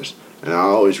his artists. And I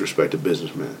always respect a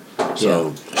businessman.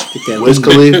 So, Wiz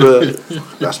Khalifa,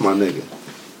 that's my nigga.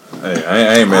 Hey,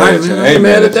 I ain't mad at you. I ain't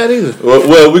mad at that either.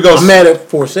 Well, we gonna. I'm mad at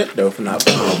Forsett though for not.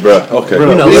 Bro, okay.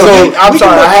 I'm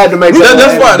sorry, I had to make that.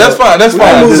 That's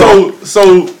fine.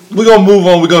 So we're gonna move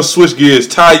on. We're gonna switch gears.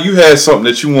 Ty, you had something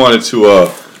that you wanted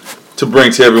to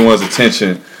bring to everyone's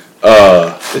attention.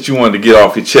 That you wanted to get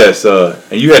off your chest,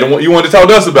 and you wanted to talk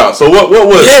to us about. So what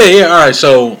was it? Yeah. All right.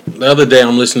 So the other day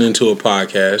I'm listening to a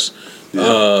podcast.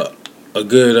 A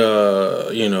good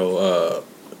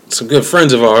some good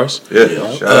friends of ours.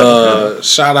 Yeah.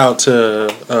 Shout out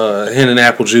to Hen and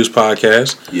Apple Juice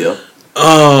podcast. Yeah.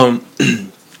 A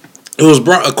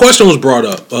question was brought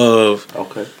up of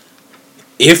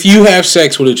if you have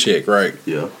sex with a chick, right?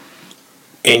 Yeah.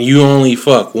 And you only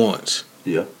fuck once.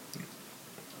 Yeah.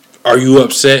 Are you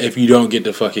upset if you don't get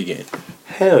to fuck again?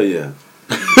 Hell yeah.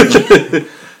 Go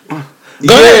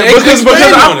ahead, because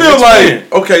I feel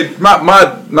like, okay,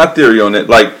 my theory on it,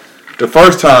 like, the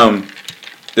first time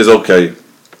is okay,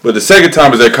 but the second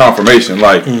time is that confirmation,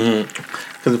 like.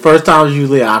 Because the first time is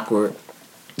usually awkward.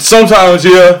 Sometimes,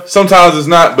 yeah, sometimes it's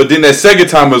not, but then that second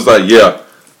time was like, yeah,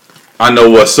 I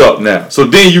know what's up now. So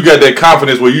then you got that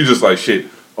confidence where you just like, shit,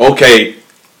 okay.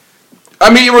 I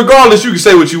mean, regardless, you can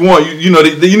say what you want. You know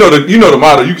the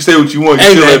motto. You can say what you want. You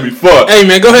still let me fuck. Hey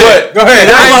man, go ahead. Go ahead.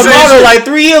 That was my motto like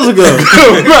 3 years ago.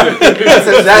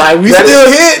 Like we still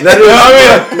hit.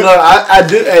 I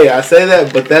do. Hey, I say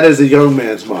that, but that is a young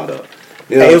man's motto.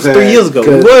 You know it was 3 years ago.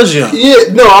 It was young.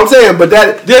 Yeah, no, I'm saying, but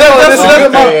that's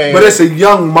but it's a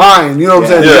young mind. You know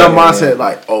what I'm saying? Yeah. Young mindset,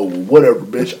 like, oh, whatever,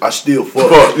 bitch, I still fuck.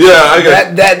 Yeah, I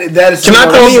got that is. Can I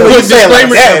throw a quick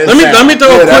disclaimer? Let me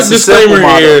throw a quick disclaimer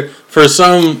here for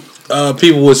some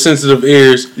people with sensitive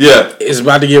ears. Yeah, it's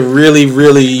about to get really,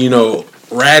 really,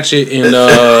 ratchet and.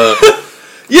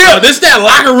 Yeah, this that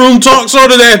locker room talk sort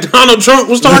of that Donald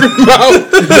Trump was talking about. I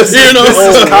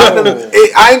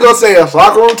ain't gonna say a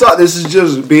locker room talk. This is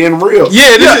just being real.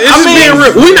 Yeah, this is being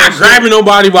real. We're not grabbing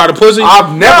nobody by the pussy.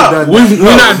 I've never done that.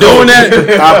 We're not doing that.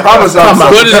 I promise I'm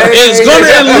not. But it's going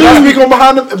to allude. Speak on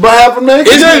behalf of men.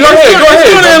 It's going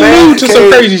to allude to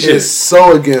some crazy shit. It's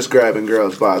so against grabbing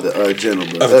girls by the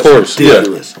gentlemen. Of course,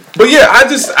 ridiculous. yeah. But yeah,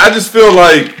 I just feel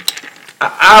like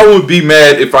I would be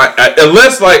mad if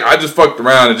unless like I just fucked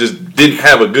around and just didn't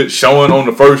have a good showing on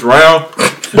the first round.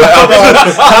 But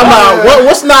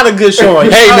what's not a good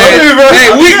showing? Hey man,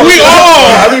 we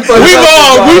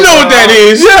know what that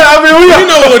is. Yeah, I mean we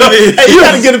know what it is. Hey, you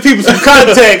gotta give the people some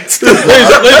context.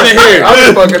 Listen here.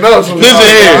 I'm fucking up. Listen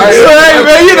here.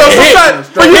 Hey man,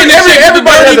 sometimes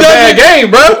everybody has a bad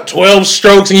game, bro. 12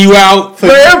 strokes and you out.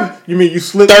 You mean you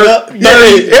slipped up?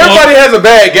 Everybody has a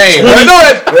bad game. But don't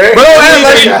act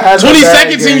like 20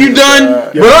 seconds and you done.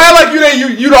 But don't act like you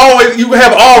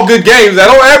have all good games. I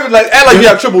don't act like you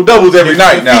have triple doubles every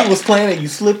night. Now, if he was playing and you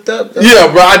slipped up.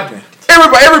 Yeah, bro.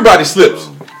 Everybody slips.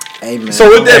 Hey, man. So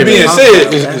with that being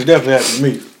said, it's definitely happened to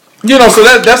me. So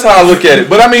that's how I look at it.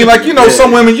 But I mean, like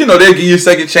some women, they give you a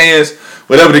second chance,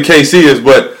 whatever the case is.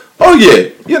 But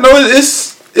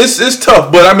it's tough.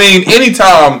 But I mean,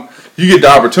 anytime you get the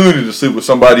opportunity to sleep with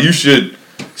somebody, you should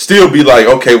still be like,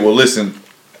 okay, well, listen,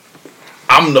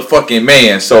 I'm the fucking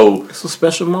man, so it's a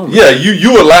special moment. Yeah,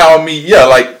 you allow me. Yeah,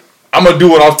 like I'm gonna do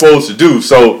what I'm supposed to do.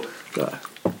 So,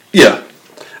 yeah.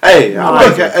 Hey,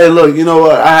 hey, look, you know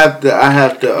what? I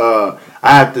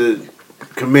have to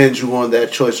commend you on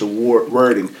that choice of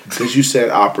wording because you said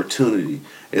opportunity.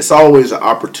 It's always an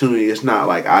opportunity. It's not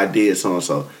like I did so and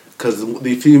so. Because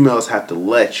the females have to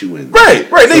let you in. Right.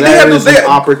 So they have an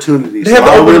opportunity. They have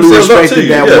I really respected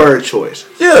that word choice.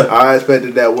 Yeah. I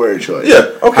respected that word choice.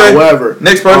 Yeah. Okay. However,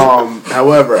 next person.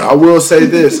 However, I will say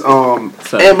this. Am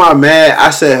I mad?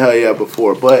 I said hell yeah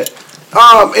before, but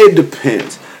it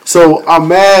depends. So I'm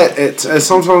mad at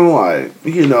sometimes like,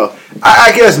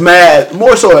 I guess mad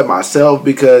more so at myself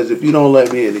because if you don't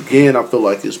let me in again, I feel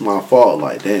like it's my fault.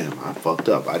 Like, damn, I fucked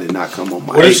up. I did not come on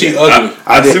my. What if she ugly?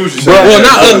 I see what you're saying. Well,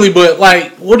 not ugly, but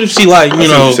like, what if she like,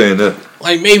 saying that.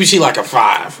 Like maybe she like a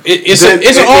 5. It's an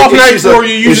off night for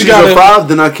you. You just gotta. If she's a 5,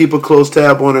 then I keep a close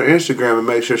tab on her Instagram and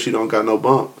make sure she don't got no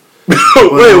bump.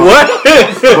 Wait, what?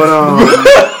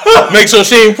 But make sure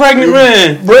she ain't pregnant,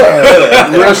 man.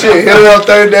 Real shit. Hit her up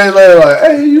 30 days later, like,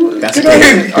 hey, you. That's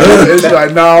it's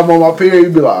like, nah, I'm on my period. You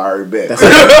be like, all right, bet. Are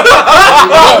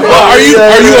you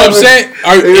upset?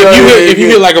 If you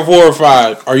hit like a 4 or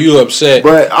 5, are you upset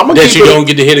that you don't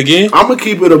get to hit again? I'm gonna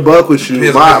keep it a buck with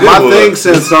you. My thing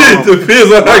since it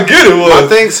depends on how good it was. My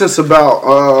thing since about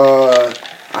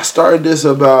I started this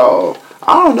about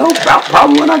I don't know about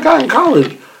probably when I got in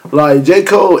college. Like J.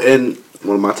 Cole and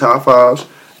one of my top 5s,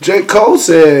 J. Cole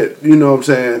said, you know what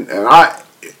I'm saying,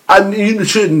 and you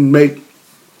shouldn't make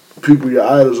people your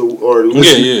idols or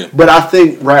listen. Yeah. But I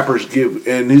think rappers give,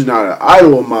 and he's not an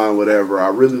idol of mine, whatever. I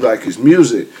really like his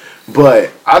music,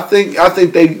 but I think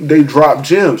they drop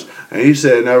gems. And he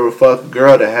said, never fuck a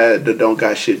girl that don't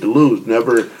got shit to lose.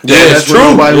 Never. Yeah, that's true.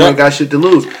 Nobody ain't got shit to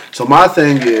lose. So my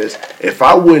thing is, if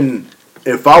I wouldn't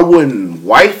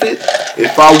wife it,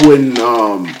 if I wouldn't,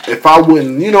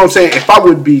 you know what I'm saying? If I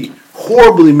would be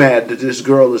horribly mad that this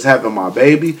girl is having my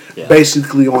baby,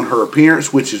 basically on her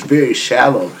appearance, which is very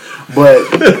shallow. But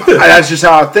that's just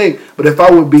how I think. But if I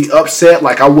would be upset,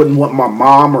 like I wouldn't want my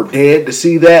mom or dad to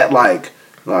see that, I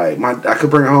could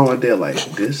bring her home and dad like,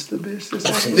 this the bitch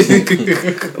that's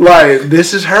like,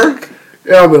 this is her.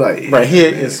 And I'll be like, right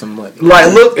here is some money.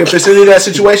 Like, look, if it's any of that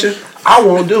situation, I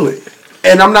won't do it.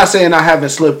 And I'm not saying I haven't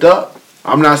slipped up.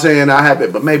 I'm not saying I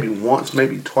haven't, but maybe once,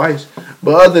 maybe twice.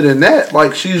 But other than that,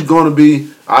 like, she's gonna be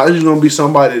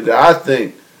somebody that I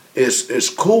think is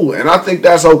cool, and I think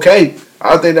that's okay.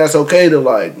 I think that's okay to,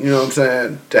 like, you know what I'm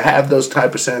saying, to have those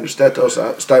type of standards,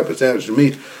 to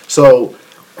me. So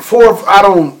 4 or 5, I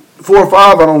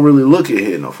don't really look at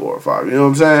hitting a 4 or 5. You know what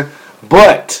I'm saying?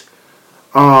 But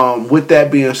with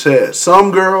that being said, some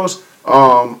girls.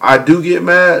 I do get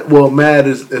mad. Well, mad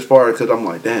as far as because I'm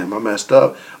like, damn, I messed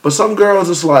up. But some girls,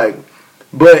 it's like,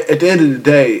 but at the end of the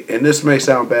day, and this may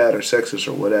sound bad or sexist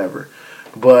or whatever,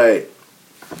 but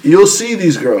you'll see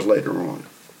these girls later on,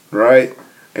 right?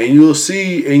 And you'll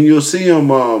see them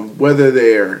whether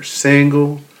they're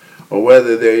single or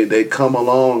whether they come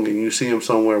along and you see them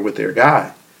somewhere with their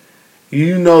guy.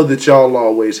 You know that y'all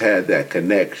always had that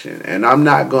connection. And I'm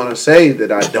not going to say that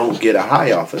I don't get a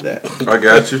high off of that. I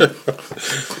got you.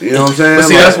 You know what I'm saying?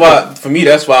 But see,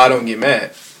 that's why I don't get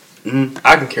mad. Mm-hmm.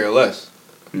 I can care less.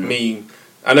 Mm-hmm. I mean,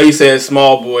 I know you said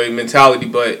small boy mentality,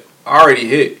 but I already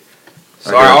hit.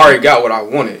 So I already got what I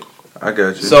wanted. I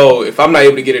got you. So if I'm not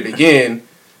able to get it again,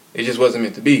 it just wasn't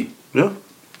meant to be. Yeah.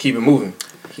 Keep it moving.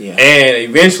 Yeah. And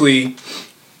eventually,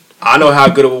 I know how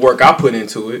good of a work I put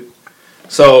into it.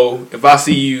 So if I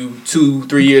see you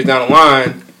 2-3 years down the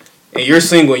line and you're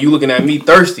single and you looking at me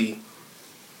thirsty,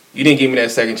 you didn't give me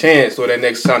that second chance or that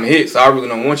next time to hit, so I really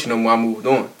don't want you no more. I moved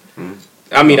on. Mm-hmm.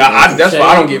 I mean, that's why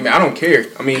I don't get mad. I don't care.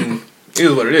 I mean, it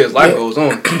is what it is. Life goes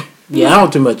on. Yeah, I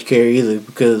don't too much care either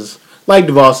because, like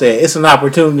Duval said, it's an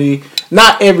opportunity.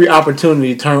 Not every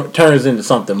opportunity turns into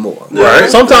something more. Right.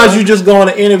 Sometimes you just go on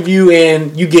an interview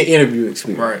and you get interview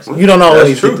experience. Right. You don't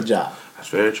always get the job.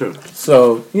 Very true.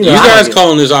 So, you guys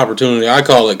calling this opportunity, I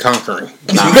call it conquering.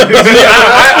 Nah. I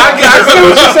see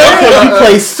what you're saying. You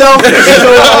play selfish.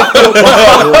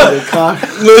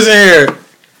 Listen here.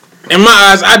 In my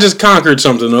eyes, I just conquered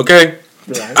something, okay?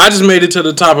 Right. I just made it to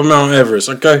the top of Mount Everest,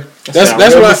 okay? That's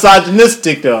what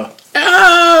misogynistic, though.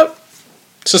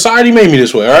 Society made me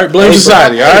this way, all right? Blame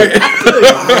society, all right? Okay,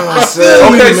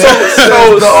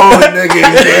 so the old nigga.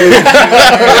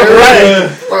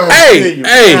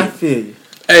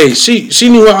 Hey, she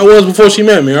knew who I was before she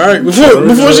met me, all right?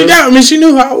 Before she got me, she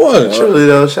knew who I was. Truly,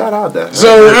 though, shout out that.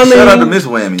 So, I mean, shout out to Miss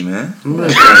Whammy, man.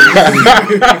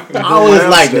 I always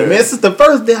liked her, man. Since the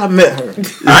first day I met her.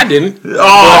 I didn't.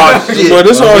 Oh, shit. But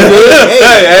it's all good.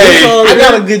 Hey, I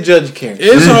got a good judge of character.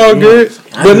 It's all good.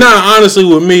 But nah, honestly,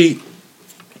 with me,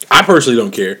 I personally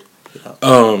don't care.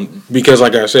 Because,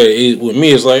 like I said, with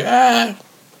me, it's like, I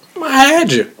had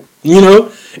you. You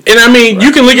know? And I mean,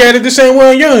 you can look at it the same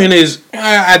way on your end is,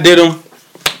 I did them.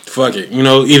 Fuck it. You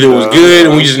know, either it was good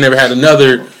and we just never had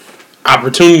another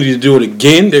opportunity to do it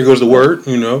again. There goes the word,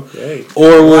 you know.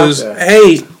 Or it was,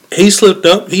 hey, he slipped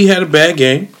up. He had a bad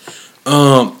game.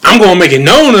 I'm going to make it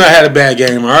known that I had a bad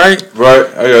game, all right? Right.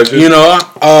 I got you. You know,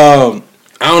 I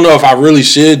don't know if I really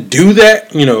should do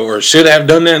that, you know, or should have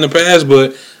done that in the past,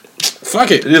 but fuck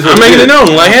it. I'm making it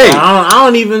known. Like, hey, I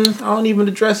don't even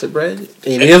address it, Brad.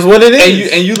 It is what it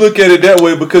is. And you look at it that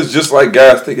way because just like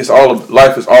guys think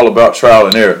life is all about trial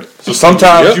and error. So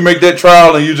sometimes you make that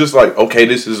trial and you just like, okay,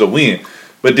 this is a win.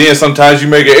 But then sometimes you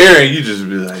make an error and you just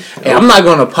be like, hey, I'm not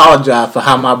going to apologize for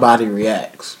how my body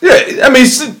reacks. Yeah, I mean,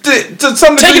 to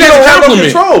some degree, you don't have no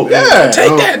control. Yeah,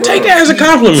 take that as a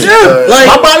compliment. Yeah, like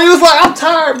my body was like, I'm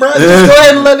tired, bro. Just go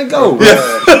ahead and let it go. Bro,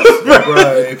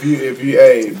 if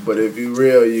you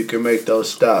real, you can make those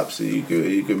stops. You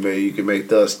can make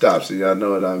those stops. And y'all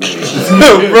know what I mean.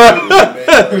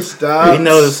 You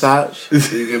know the stops.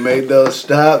 You can make those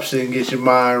stops and get your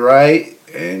mind right.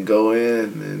 And go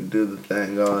in and do the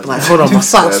thing going. Like, hold on, my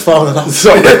socks falling off.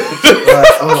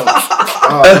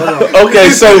 Okay,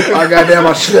 so I goddamn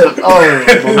I slipped. Bro,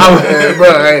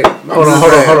 hey, hold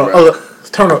on.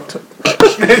 Turn up.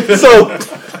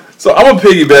 So I'm gonna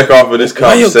piggyback off of this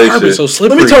conversation. Why your so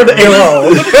slippery? Let me turn the air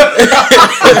on.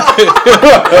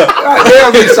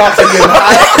 Damn, these socks are getting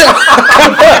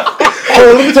hot. Hold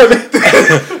on, let me turn the.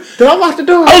 Did I lock the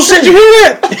door? Oh shit, you hear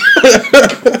that?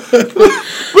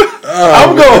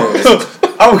 I'm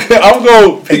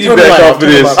going to piggyback off of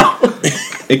this,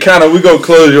 and kind of we're gonna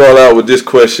close you all out with this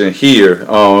question here.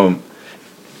 Are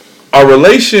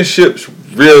relationships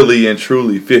really and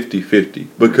truly 50-50?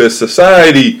 Because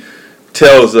society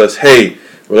tells us, hey,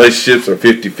 relationships are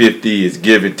 50-50. It's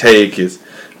give and take. It's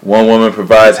one woman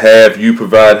provides half, you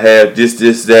provide half.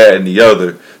 This, that, and the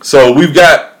other. So we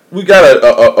got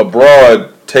a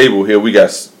broad table here. We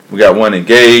got one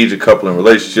engaged, a couple in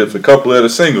relationships, a couple that are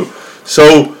single.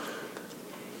 So,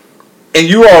 in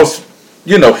you all's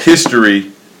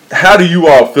history, how do you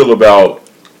all feel about,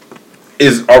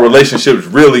 is our relationships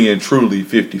really and truly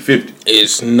 50-50?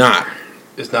 It's not.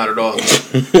 It's not at all.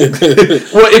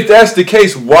 Well, if that's the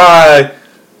case, why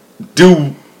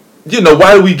do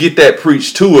we get that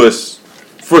preached to us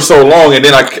for so long? And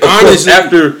then, honestly,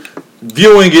 after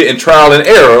viewing it in trial and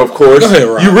error, of course,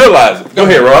 you realize it. Go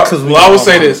ahead, Rob. Well, I would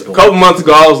say this. A couple months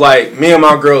ago, I was like, me and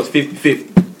my girl is 50-50.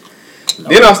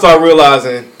 Then I started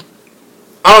realizing,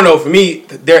 I don't know, for me,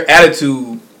 their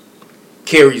attitude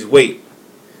carries weight.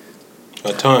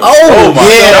 A ton. Oh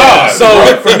my God. So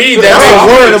for me, that's a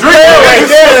word of prayer right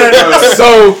there.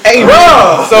 So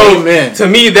to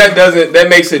me, that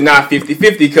makes it not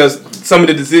 50-50, because some of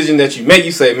the decisions that you make,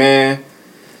 you say, man,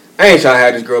 I ain't trying to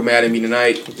have this girl mad at me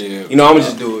tonight. Yeah. I'm gonna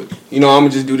just do it. I'm gonna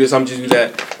just do this. I'm gonna just do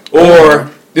that. Or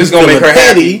this is gonna make her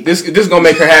happy. This is gonna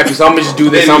make her happy. So I'm gonna just do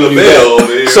this. I'm gonna do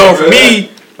that. So for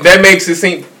me, that makes it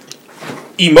seem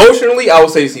emotionally. I would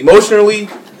say emotionally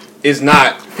is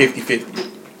not 50-50.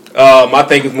 I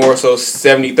think it's more so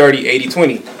 70-30,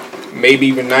 80-20, maybe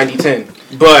even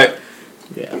 90-10. But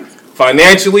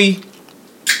financially,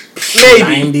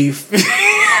 maybe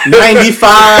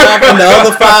 95 and the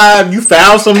other 5, you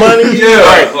found some money. Yeah,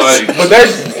 right. But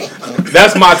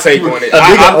that's my take on it.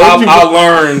 I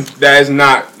learned that it's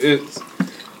not.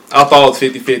 I thought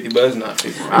it was 50-50, but it's not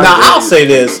 50. Now I'll say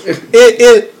this: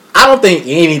 I don't think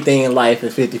anything in life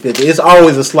is 50-50. It's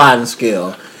always a sliding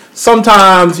scale.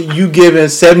 Sometimes you giving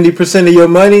 70% of your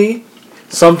money.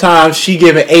 Sometimes she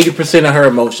giving 80% of her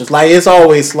emotions. Like, it's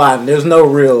always sliding. There's no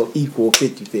real equal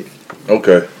 50-50.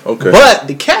 Okay. But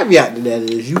the caveat to that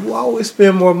is you always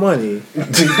spend more money.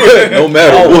 No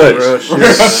matter what.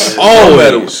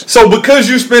 Always. So because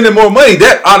you're spending more money,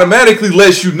 that automatically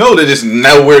lets you know that it's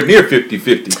nowhere near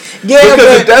 50-50. Yeah,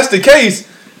 because if that's the case,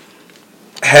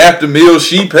 half the meals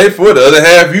she pay for, the other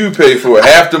half you pay for.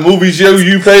 Half the movies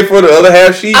you pay for, the other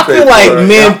half she pay for. I feel like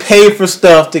men pay for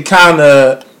stuff to kind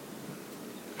of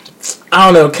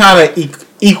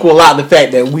equal out the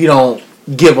fact that we don't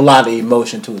give a lot of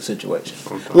emotion to a situation.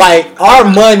 Like, our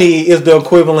money is the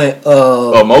equivalent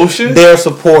of emotion, their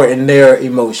support and their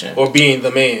emotion, or being the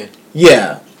man.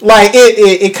 Yeah, like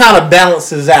it kind of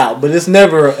balances out, but it's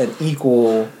never an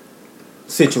equal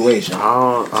situation.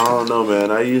 I don't know, man.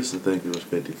 I used to think it was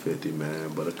 50-50, man,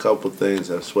 but a couple things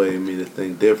have swayed me to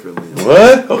think differently.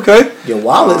 What? Okay. Your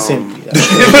wallet's empty.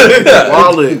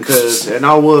 Wallet, and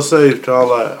I will say to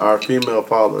all our female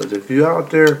followers, if you out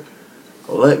there,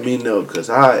 let me know, because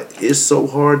it's so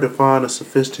hard to find a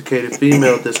sophisticated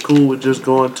female that's cool with just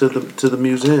going to the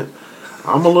museum.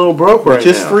 I'm a little broke right now.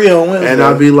 Just free on Wednesday. And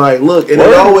I'll be like, look, and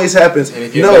it always happens. And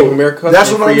if you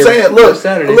that's what I'm saying. Look,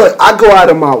 I go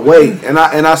out of my way and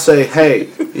I say, hey,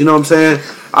 you know what I'm saying?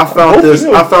 I found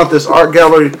this art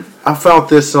gallery. I found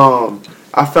this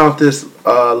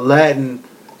Latin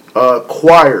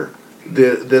choir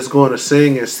that's going to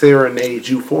sing and serenade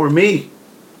you for me.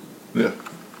 Yeah.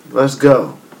 Let's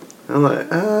go. I'm like,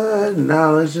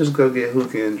 nah, let's just go get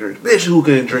hookah and drink. Bitch,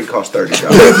 hookah and drink costs $30.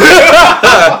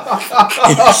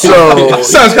 So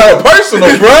sounds kind of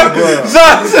personal,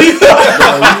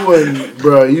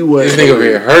 bro. You wouldn't. This nigga over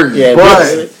here hurting. Yeah,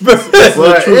 but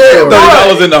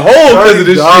 $30 in the hole because of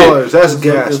this shit. That's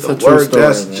gas. The work.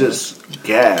 That's just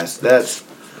gas. That's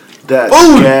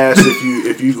gas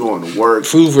if you going to work.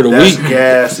 Food for the week. That's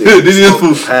gas if you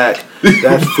smoke a pack.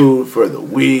 That's food for the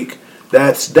week.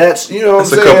 That's you know what I'm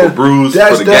saying. That's a couple brews for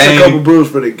the game. That's a couple brews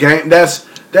for the game.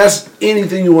 That's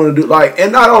anything you want to do. Like,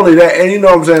 and not only that, and you know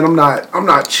what I'm saying. I'm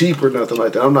not cheap or nothing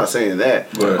like that. I'm not saying that.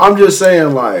 Right. I'm just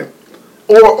saying, like,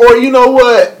 or you know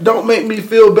what? Don't make me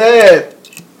feel bad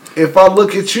if I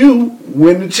look at you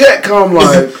when the check come.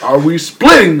 Like, are we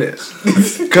splitting this?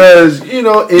 Because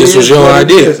this was your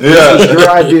idea. This was your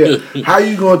idea. How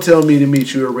you gonna tell me to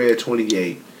meet you at Red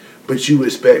 28, but you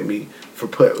expect me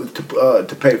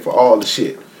to pay for all the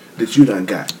shit that you done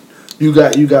got? You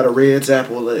got a Red's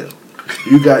Apple Ale.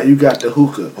 You got the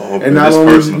hookah, and not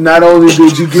only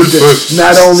did you get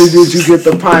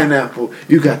the pineapple,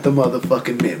 you got the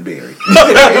motherfucking mint berry. You know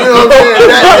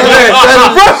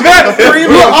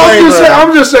what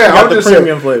I'm saying?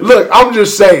 Look, I'm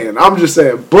just saying.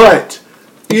 But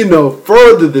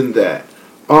further than that,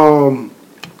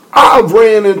 I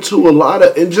ran into a lot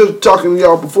of, and just talking to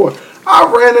y'all before, I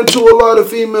ran into a lot of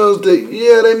females that,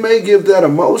 they may give that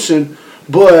emotion,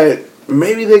 but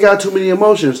maybe they got too many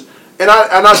emotions.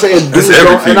 I'm not saying dudes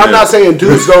don't, and I'm not saying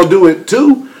dudes don't do it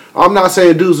too. I'm not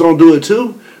saying dudes don't do it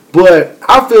too. But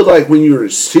I feel like when you're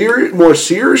in more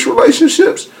serious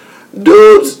relationships,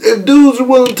 if dudes are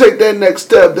willing to take that next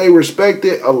step, they respect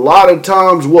it a lot of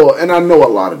times. Well, and I know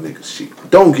a lot of niggas cheat.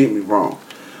 Don't get me wrong.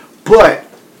 But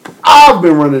I've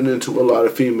been running into a lot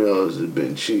of females that have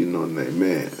been cheating on their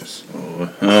mans.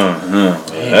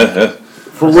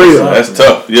 For real. That's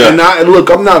tough, yeah. And look,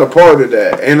 I'm not a part of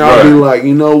that. And I'll be like,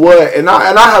 you know what? And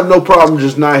I have no problem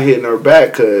just not hitting her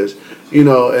back because, in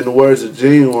the words of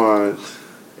Genuine,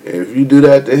 if you do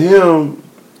that to him,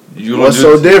 what's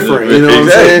so different? You know what I'm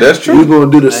saying? That's true. You're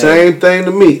going to do the same thing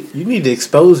to me. You need to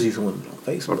expose these women on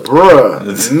Facebook. Bruh.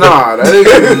 Nah, that ain't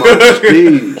giving my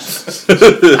prestige.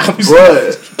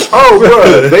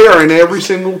 Bruh. They are in every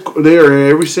single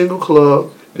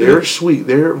club. They're at Suite.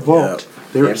 They're at Vault.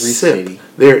 They're at Sip.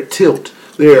 They're at Tilt.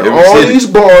 They're at all these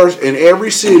bars in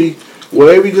every city,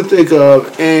 whatever you can think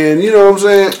of. And you know what I'm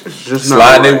saying? It's just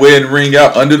sliding their wedding ring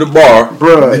out under the bar.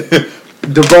 Bruh.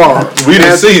 DeVar. We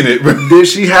done seen it. Did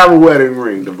she have a wedding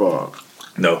ring, DeVar?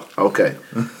 No. Okay.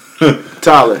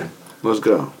 Tyler, let's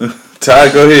go. Ty,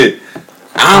 go ahead.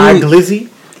 Hi, Glizzy.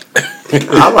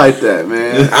 I like that,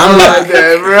 man. I like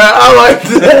that, bro. I like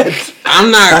that.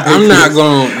 I'm not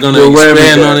gonna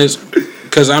expand on this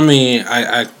because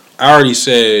I already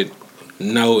said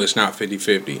no, it's not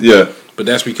 50-50. Yeah. But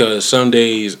that's because some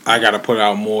days I gotta put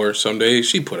out more. Some days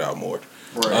she put out more.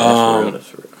 Right.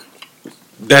 That's real.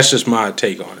 That's just my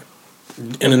take on it,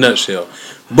 in a nutshell.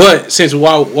 But since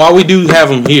while we do have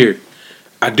him here,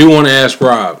 I do want to ask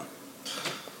Rob,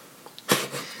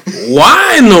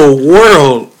 why in the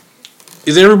world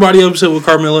is everybody upset with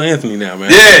Carmelo Anthony now,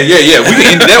 man? Yeah. We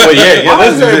can end that way. Yeah. Why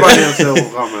is everybody upset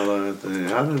with Carmelo Anthony?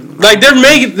 Like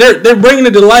they're bringing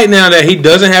it to light now that he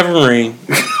doesn't have a ring.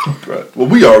 Well,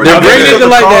 we already. They're bringing it to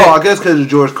light that. I guess because of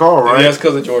George Karl, right? Yeah, it's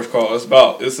because of George Karl.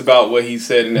 It's about what he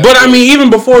said in that. But I mean, even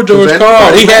before George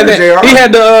Karl, he had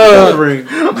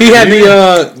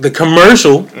the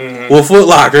commercial with Foot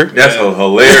Locker. That's a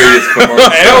hilarious commercial.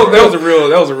 that was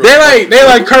a real. They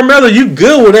like Carmelo. You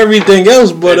good with everything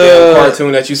else, but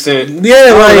cartoon that you sent.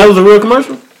 Yeah, that was a real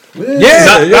commercial.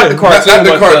 Yeah, not the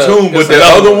cartoon, but the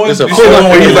other one. It's a one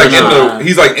where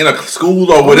he's like in a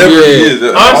school or whatever he is.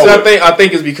 Honestly, I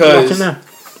think it's because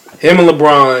him and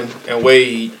LeBron and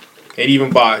Wade and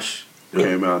even Bosh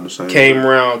came out in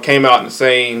the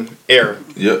same era.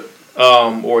 Yep.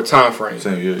 Or time frame.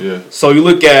 Same, yeah. So you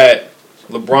look at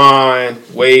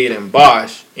LeBron, Wade, and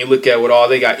Bosh, and you look at what all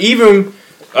they got. Even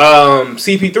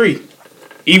CP3.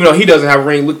 Even though he doesn't have a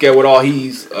ring, look at what all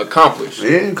he's accomplished. He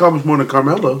ain't accomplished more than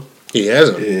Carmelo. He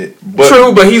hasn't. Yeah,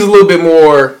 true, but he's a little bit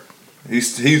more.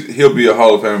 He'll be a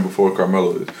Hall of Famer before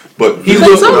Carmelo is. But he's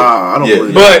I don't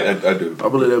believe that. But I do. I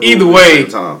believe that.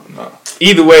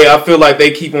 Either way, I feel like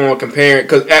they keep on comparing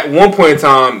because at one point in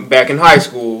time, back in high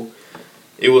school,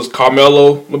 it was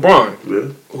Carmelo, LeBron,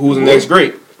 who was the next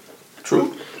great.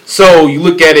 True. So you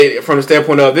look at it from the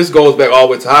standpoint of this goes back all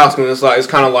the way to high school. And it's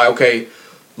kind of like okay.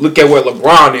 Look at what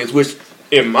LeBron is, which,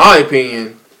 in my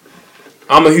opinion,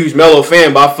 I'm a huge Melo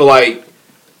fan, but I feel like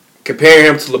comparing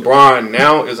him to LeBron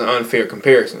now is an unfair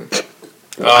comparison.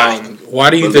 Why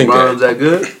do you think LeBron's that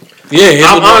good?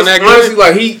 Yeah, honestly,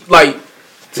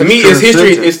 to me, it's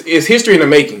history. It's history in the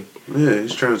making. Yeah,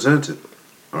 he's transcendent.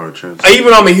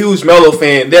 Even though I'm a huge Melo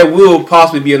fan, there will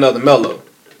possibly be another Melo.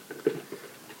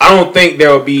 I don't think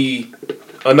there will be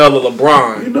another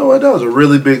LeBron. You know what? That was a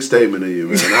really big statement of you,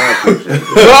 man. I appreciate it.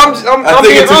 I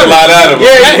think it took a lot out of him.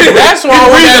 Yeah, that's why I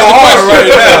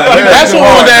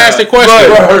wanted to ask the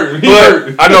question.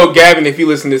 But I know Gavin, if you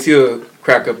listen to this, he'll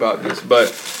crack up about this.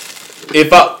 But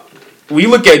when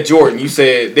you look at Jordan, you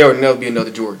said there will never be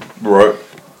another Jordan. Right.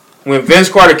 When Vince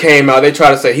Carter came out, they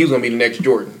tried to say he was going to be the next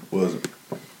Jordan.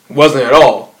 Wasn't at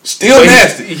all. Still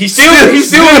nasty. He still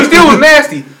was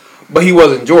nasty, but he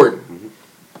wasn't Jordan.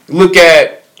 Look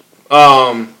at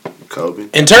Kobe.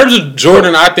 In terms of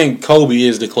Jordan, I think Kobe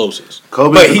is the closest.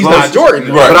 But he's not Jordan.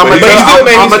 Right. But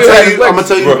I'm gonna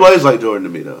tell you who plays like Jordan to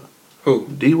me though. Who?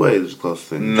 D Wade is the closest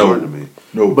thing to Jordan to me.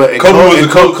 No. But Kobe was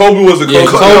the closest.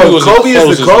 Kobe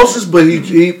is the closest, but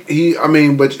he I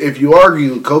mean, but if you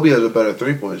argue, Kobe has a better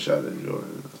 3-point shot than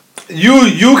Jordan.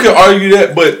 You can argue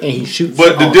that, but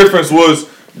the difference was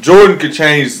Jordan could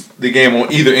change the game on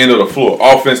either end of the floor,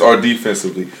 offense or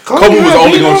defensively. Kobe was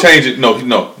only going to change it. No.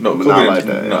 Kobe not like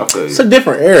that. No. It's a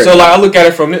different era. So I look at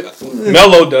it from this.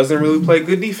 Melo doesn't really play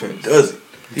good defense. Does he?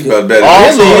 He's about better.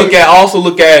 Also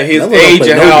look at his age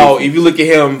and how if you look at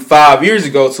him 5 years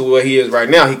ago to what he is right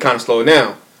now, he kind of slowed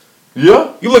down.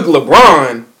 Yeah. You look at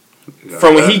LeBron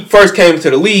from when he first came to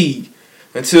the league.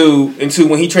 until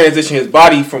when he transitioned his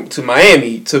body to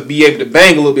Miami to be able to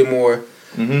bang a little bit more,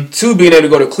 to being able to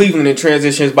go to Cleveland and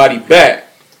transition his body back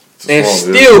and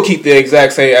still keep the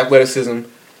exact same athleticism.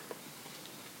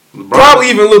 Probably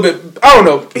even a little bit. I don't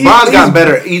know. LeBron's got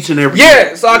better each and every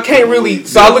year. So I can't really.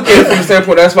 So I look at it from the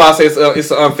standpoint. That's why I say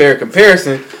it's an unfair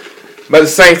comparison. But at the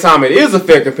same time, it is a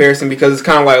fair comparison because it's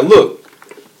kind of like, look,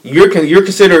 you're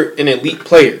considered an elite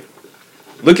player.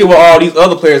 Look at what all these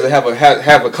other players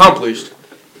have accomplished,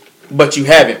 but you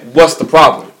haven't. What's the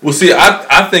problem? Well, see,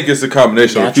 I think it's a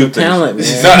combination of a few things. Talent,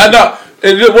 man. No,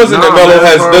 it wasn't that Melo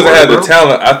doesn't have the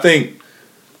talent. I think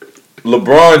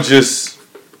LeBron just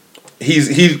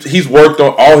he's worked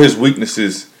on all his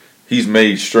weaknesses. He's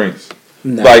made strengths.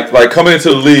 No. Like coming into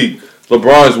the league,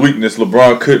 LeBron's weakness.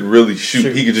 LeBron couldn't really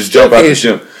shoot. He could just jump out the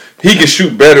gym. He can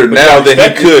shoot better now than he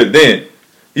could then.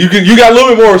 You got a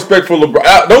little bit more respect for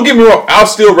LeBron. Don't get me wrong. I'll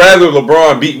still rather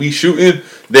LeBron beat me shooting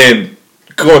than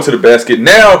going to the basket.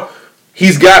 Now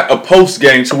he's got a post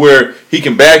game to where he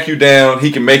can back you down.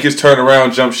 He can make his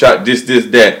turnaround jump shot. This,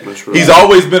 that. Right. He's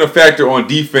always been a factor on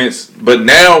defense, but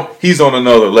now he's on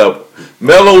another level.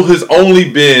 Melo has only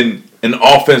been an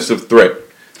offensive threat.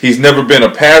 He's never been a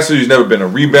passer. He's never been a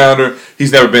rebounder.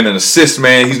 He's never been an assist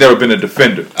man. He's never been a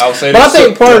defender. I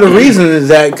think part of the reason is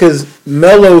that because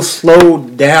Melo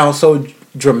slowed down so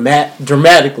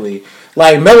dramatically.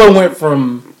 Like, Melo went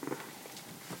from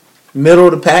middle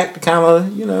of the pack to kind of,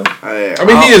 he is.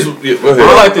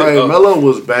 Melo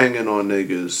was banging on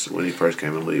niggas when he first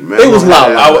came in the league. It was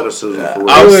loud. I would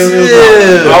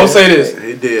say this.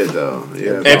 He did, though.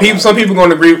 Yeah, and some people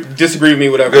going to disagree with me,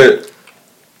 whatever.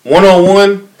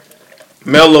 1-on-1,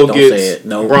 Melo gets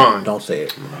Bron. Don't say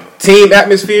it. Team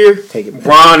atmosphere,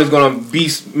 Bron is going to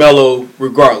beast Melo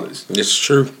regardless. It's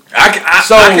true. I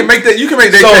can make that. You can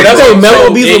make that case. That's how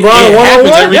Melo beats LeBron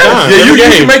 1-on-1 every time. Yeah, you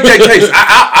can make that case.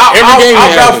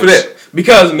 I'll vouch for that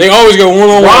because they always go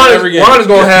 1-on-1 every game. Bron is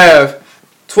going to have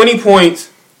 20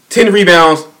 points, 10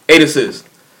 rebounds, 8 assists.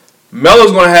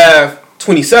 Melo's going to have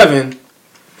 27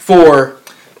 for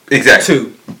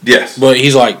 2. Yes, but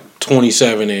he's like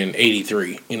 27 and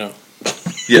 83.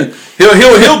 Yeah,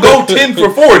 he'll go 10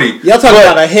 for 40. Y'all talking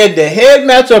about a head-to-head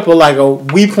matchup or like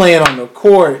we playing on the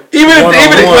court? Even if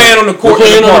playing on the court,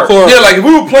 yeah, like if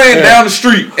we were playing down the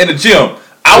street in the gym.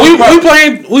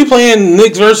 We playing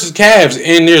Knicks versus Cavs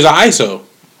and there's an ISO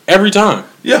every time.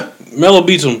 Yeah, Melo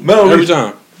beats him every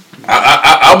time.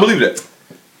 I believe that.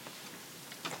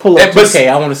 Pull up, okay.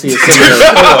 I want to see it.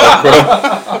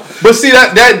 But see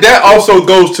that also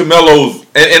goes to Melo's,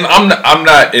 and I'm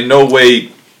not in no way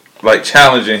like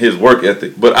challenging his work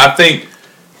ethic, but I think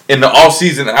in the off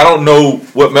season, I don't know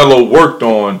what Melo worked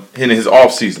on in his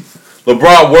off season.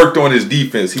 LeBron worked on his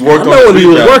defense. He worked on what he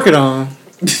was working on.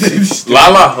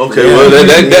 La. Okay, yeah, well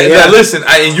that listen,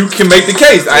 and you can make the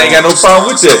case. I ain't got no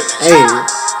problem with that. Hey.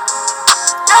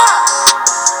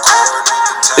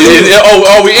 We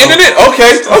ended it?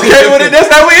 Okay. Well, that's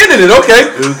how we ended it.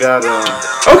 Okay. Who got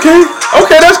Okay,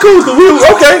 that's cool.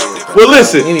 Okay. Well,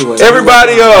 listen. Anyway,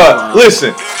 everybody,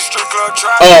 listen.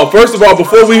 First of all,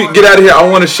 before we get out of here, I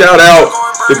want to shout out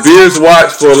the Beers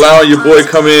Watch for allowing your boy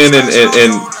come in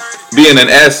and being an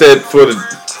asset for the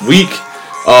week.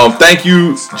 Thank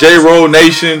you, J-Roll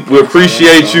Nation. We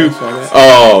appreciate you.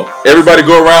 Everybody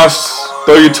go around,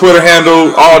 throw your Twitter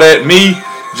handle, all that. Me,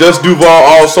 Just Duval,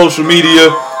 all social media.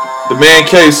 The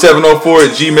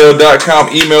mancave704@gmail.com.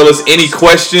 Email us any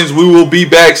questions. We will be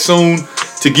back soon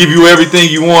to give you everything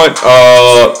you want.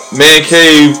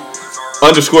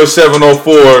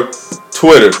 mancave_704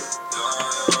 Twitter.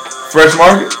 Fresh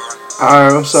Market.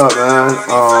 Alright, what's up, man?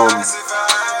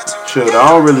 Shoot,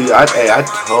 I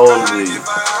totally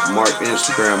marked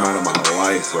Instagram out of my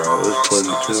life, bro. It was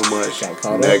putting too much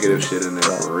negative shit in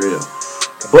there for real.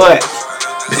 But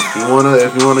if you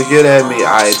wanna get at me,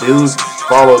 I do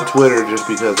follow Twitter just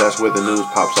because that's where the news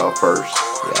pops out first.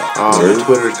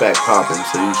 Twitter's back popping,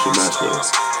 so you should mess with it.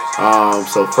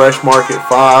 So Fresh Market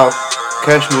 5,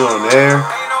 catch me on there.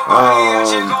 I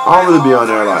don't really be on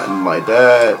there like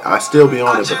that. I still be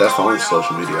on it, but that's the only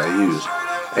social media I use.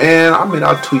 And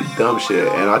I tweet dumb shit,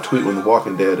 and I tweet when The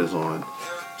Walking Dead is on.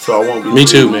 So I won't be. Me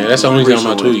too, man. That's the only time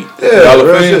I tweet. Yeah,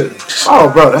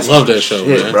 bro, that's love that show,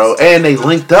 shit, man. Bro. And they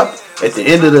linked up at the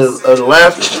end of the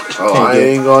last. I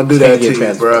ain't gonna do that to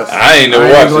you, bro. I ain't never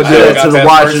watched it. Gonna do that to the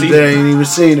watchers. They ain't even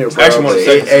seen it, bro.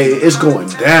 It's going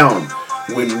down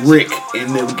when Rick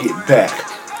and them get back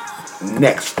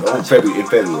next in February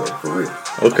for real.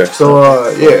 Okay. So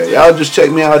y'all just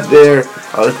check me out there.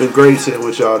 It's been great sitting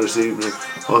with y'all this evening.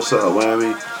 What's up,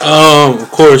 Whammy? Of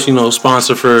course,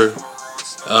 sponsor for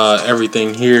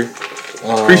everything here.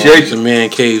 Appreciate you. The Man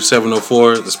Cave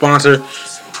 704, the sponsor.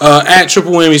 At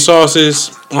Triple Whammy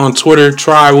Sauces on Twitter.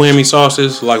 Try Whammy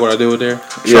Sauces. Like what I did with there?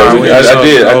 Yeah, I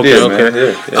did. Okay.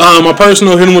 Man. Yeah. My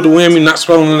personal, hit him with the whammy. Not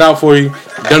spelling it out for you.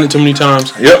 Done it too many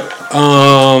times. Yep.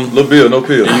 Little bill, no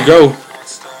pill. There you go.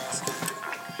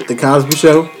 The Cosby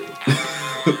Show.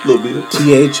 Little bill.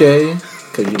 THA,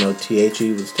 because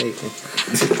THE was taken.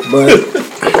 But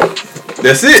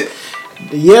that's it.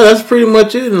 Yeah, that's pretty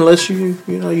much it. Unless you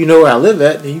know where I live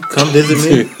at, then you come visit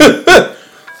me.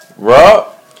 Rob.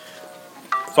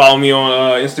 Follow me on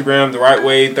Instagram,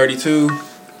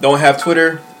 TheRightWay32. Don't have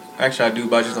Twitter. Actually, I do,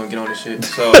 but I just don't get on this shit.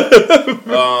 So, ain't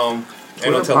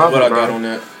no telling what I got on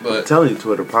that. But I'm telling you,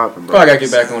 Twitter popping, bro. Probably gotta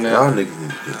get back on that. Y'all niggas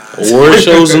need to do Award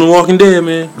shows in The Walking Dead,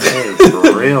 man. Hey,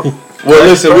 for real. Well,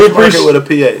 listen, we appreciate with a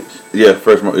PH. Yeah,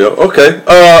 first market. Yeah, okay.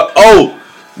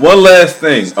 One last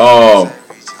thing.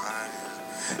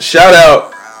 Shout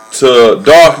out to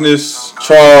Darkness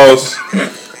Charles.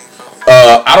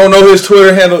 I don't know his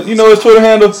Twitter handle. You know his Twitter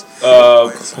handle? I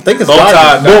think it's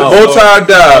Bowtie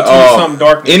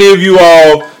Died. Any of you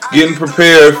all getting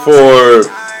prepared for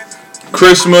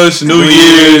Christmas, New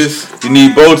Year's? You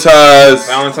need bow ties,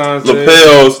 Valentine's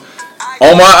lapels. Day.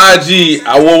 On my IG,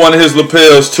 I wore one of his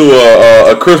lapels to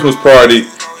a Christmas party.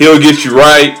 He'll get you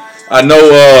right. I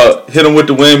know Hit Him With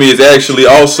The Whammy is actually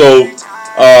also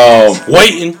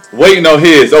waiting on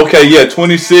his. Okay, yeah,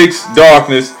 26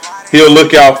 Darkness. He'll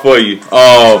look out for you.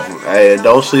 Hey,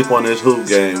 don't sleep on this hoop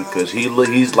game because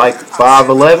he's like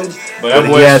 5'11", but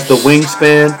he has the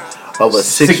wingspan of a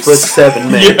 6'7"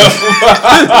 man.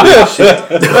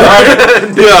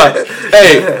 Yeah.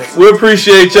 Hey, we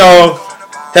appreciate y'all.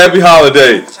 Happy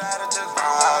holidays.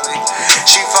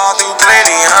 She fall through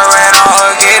plenty, her and all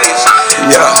her guineas.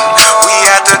 Yeah, we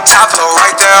at the top of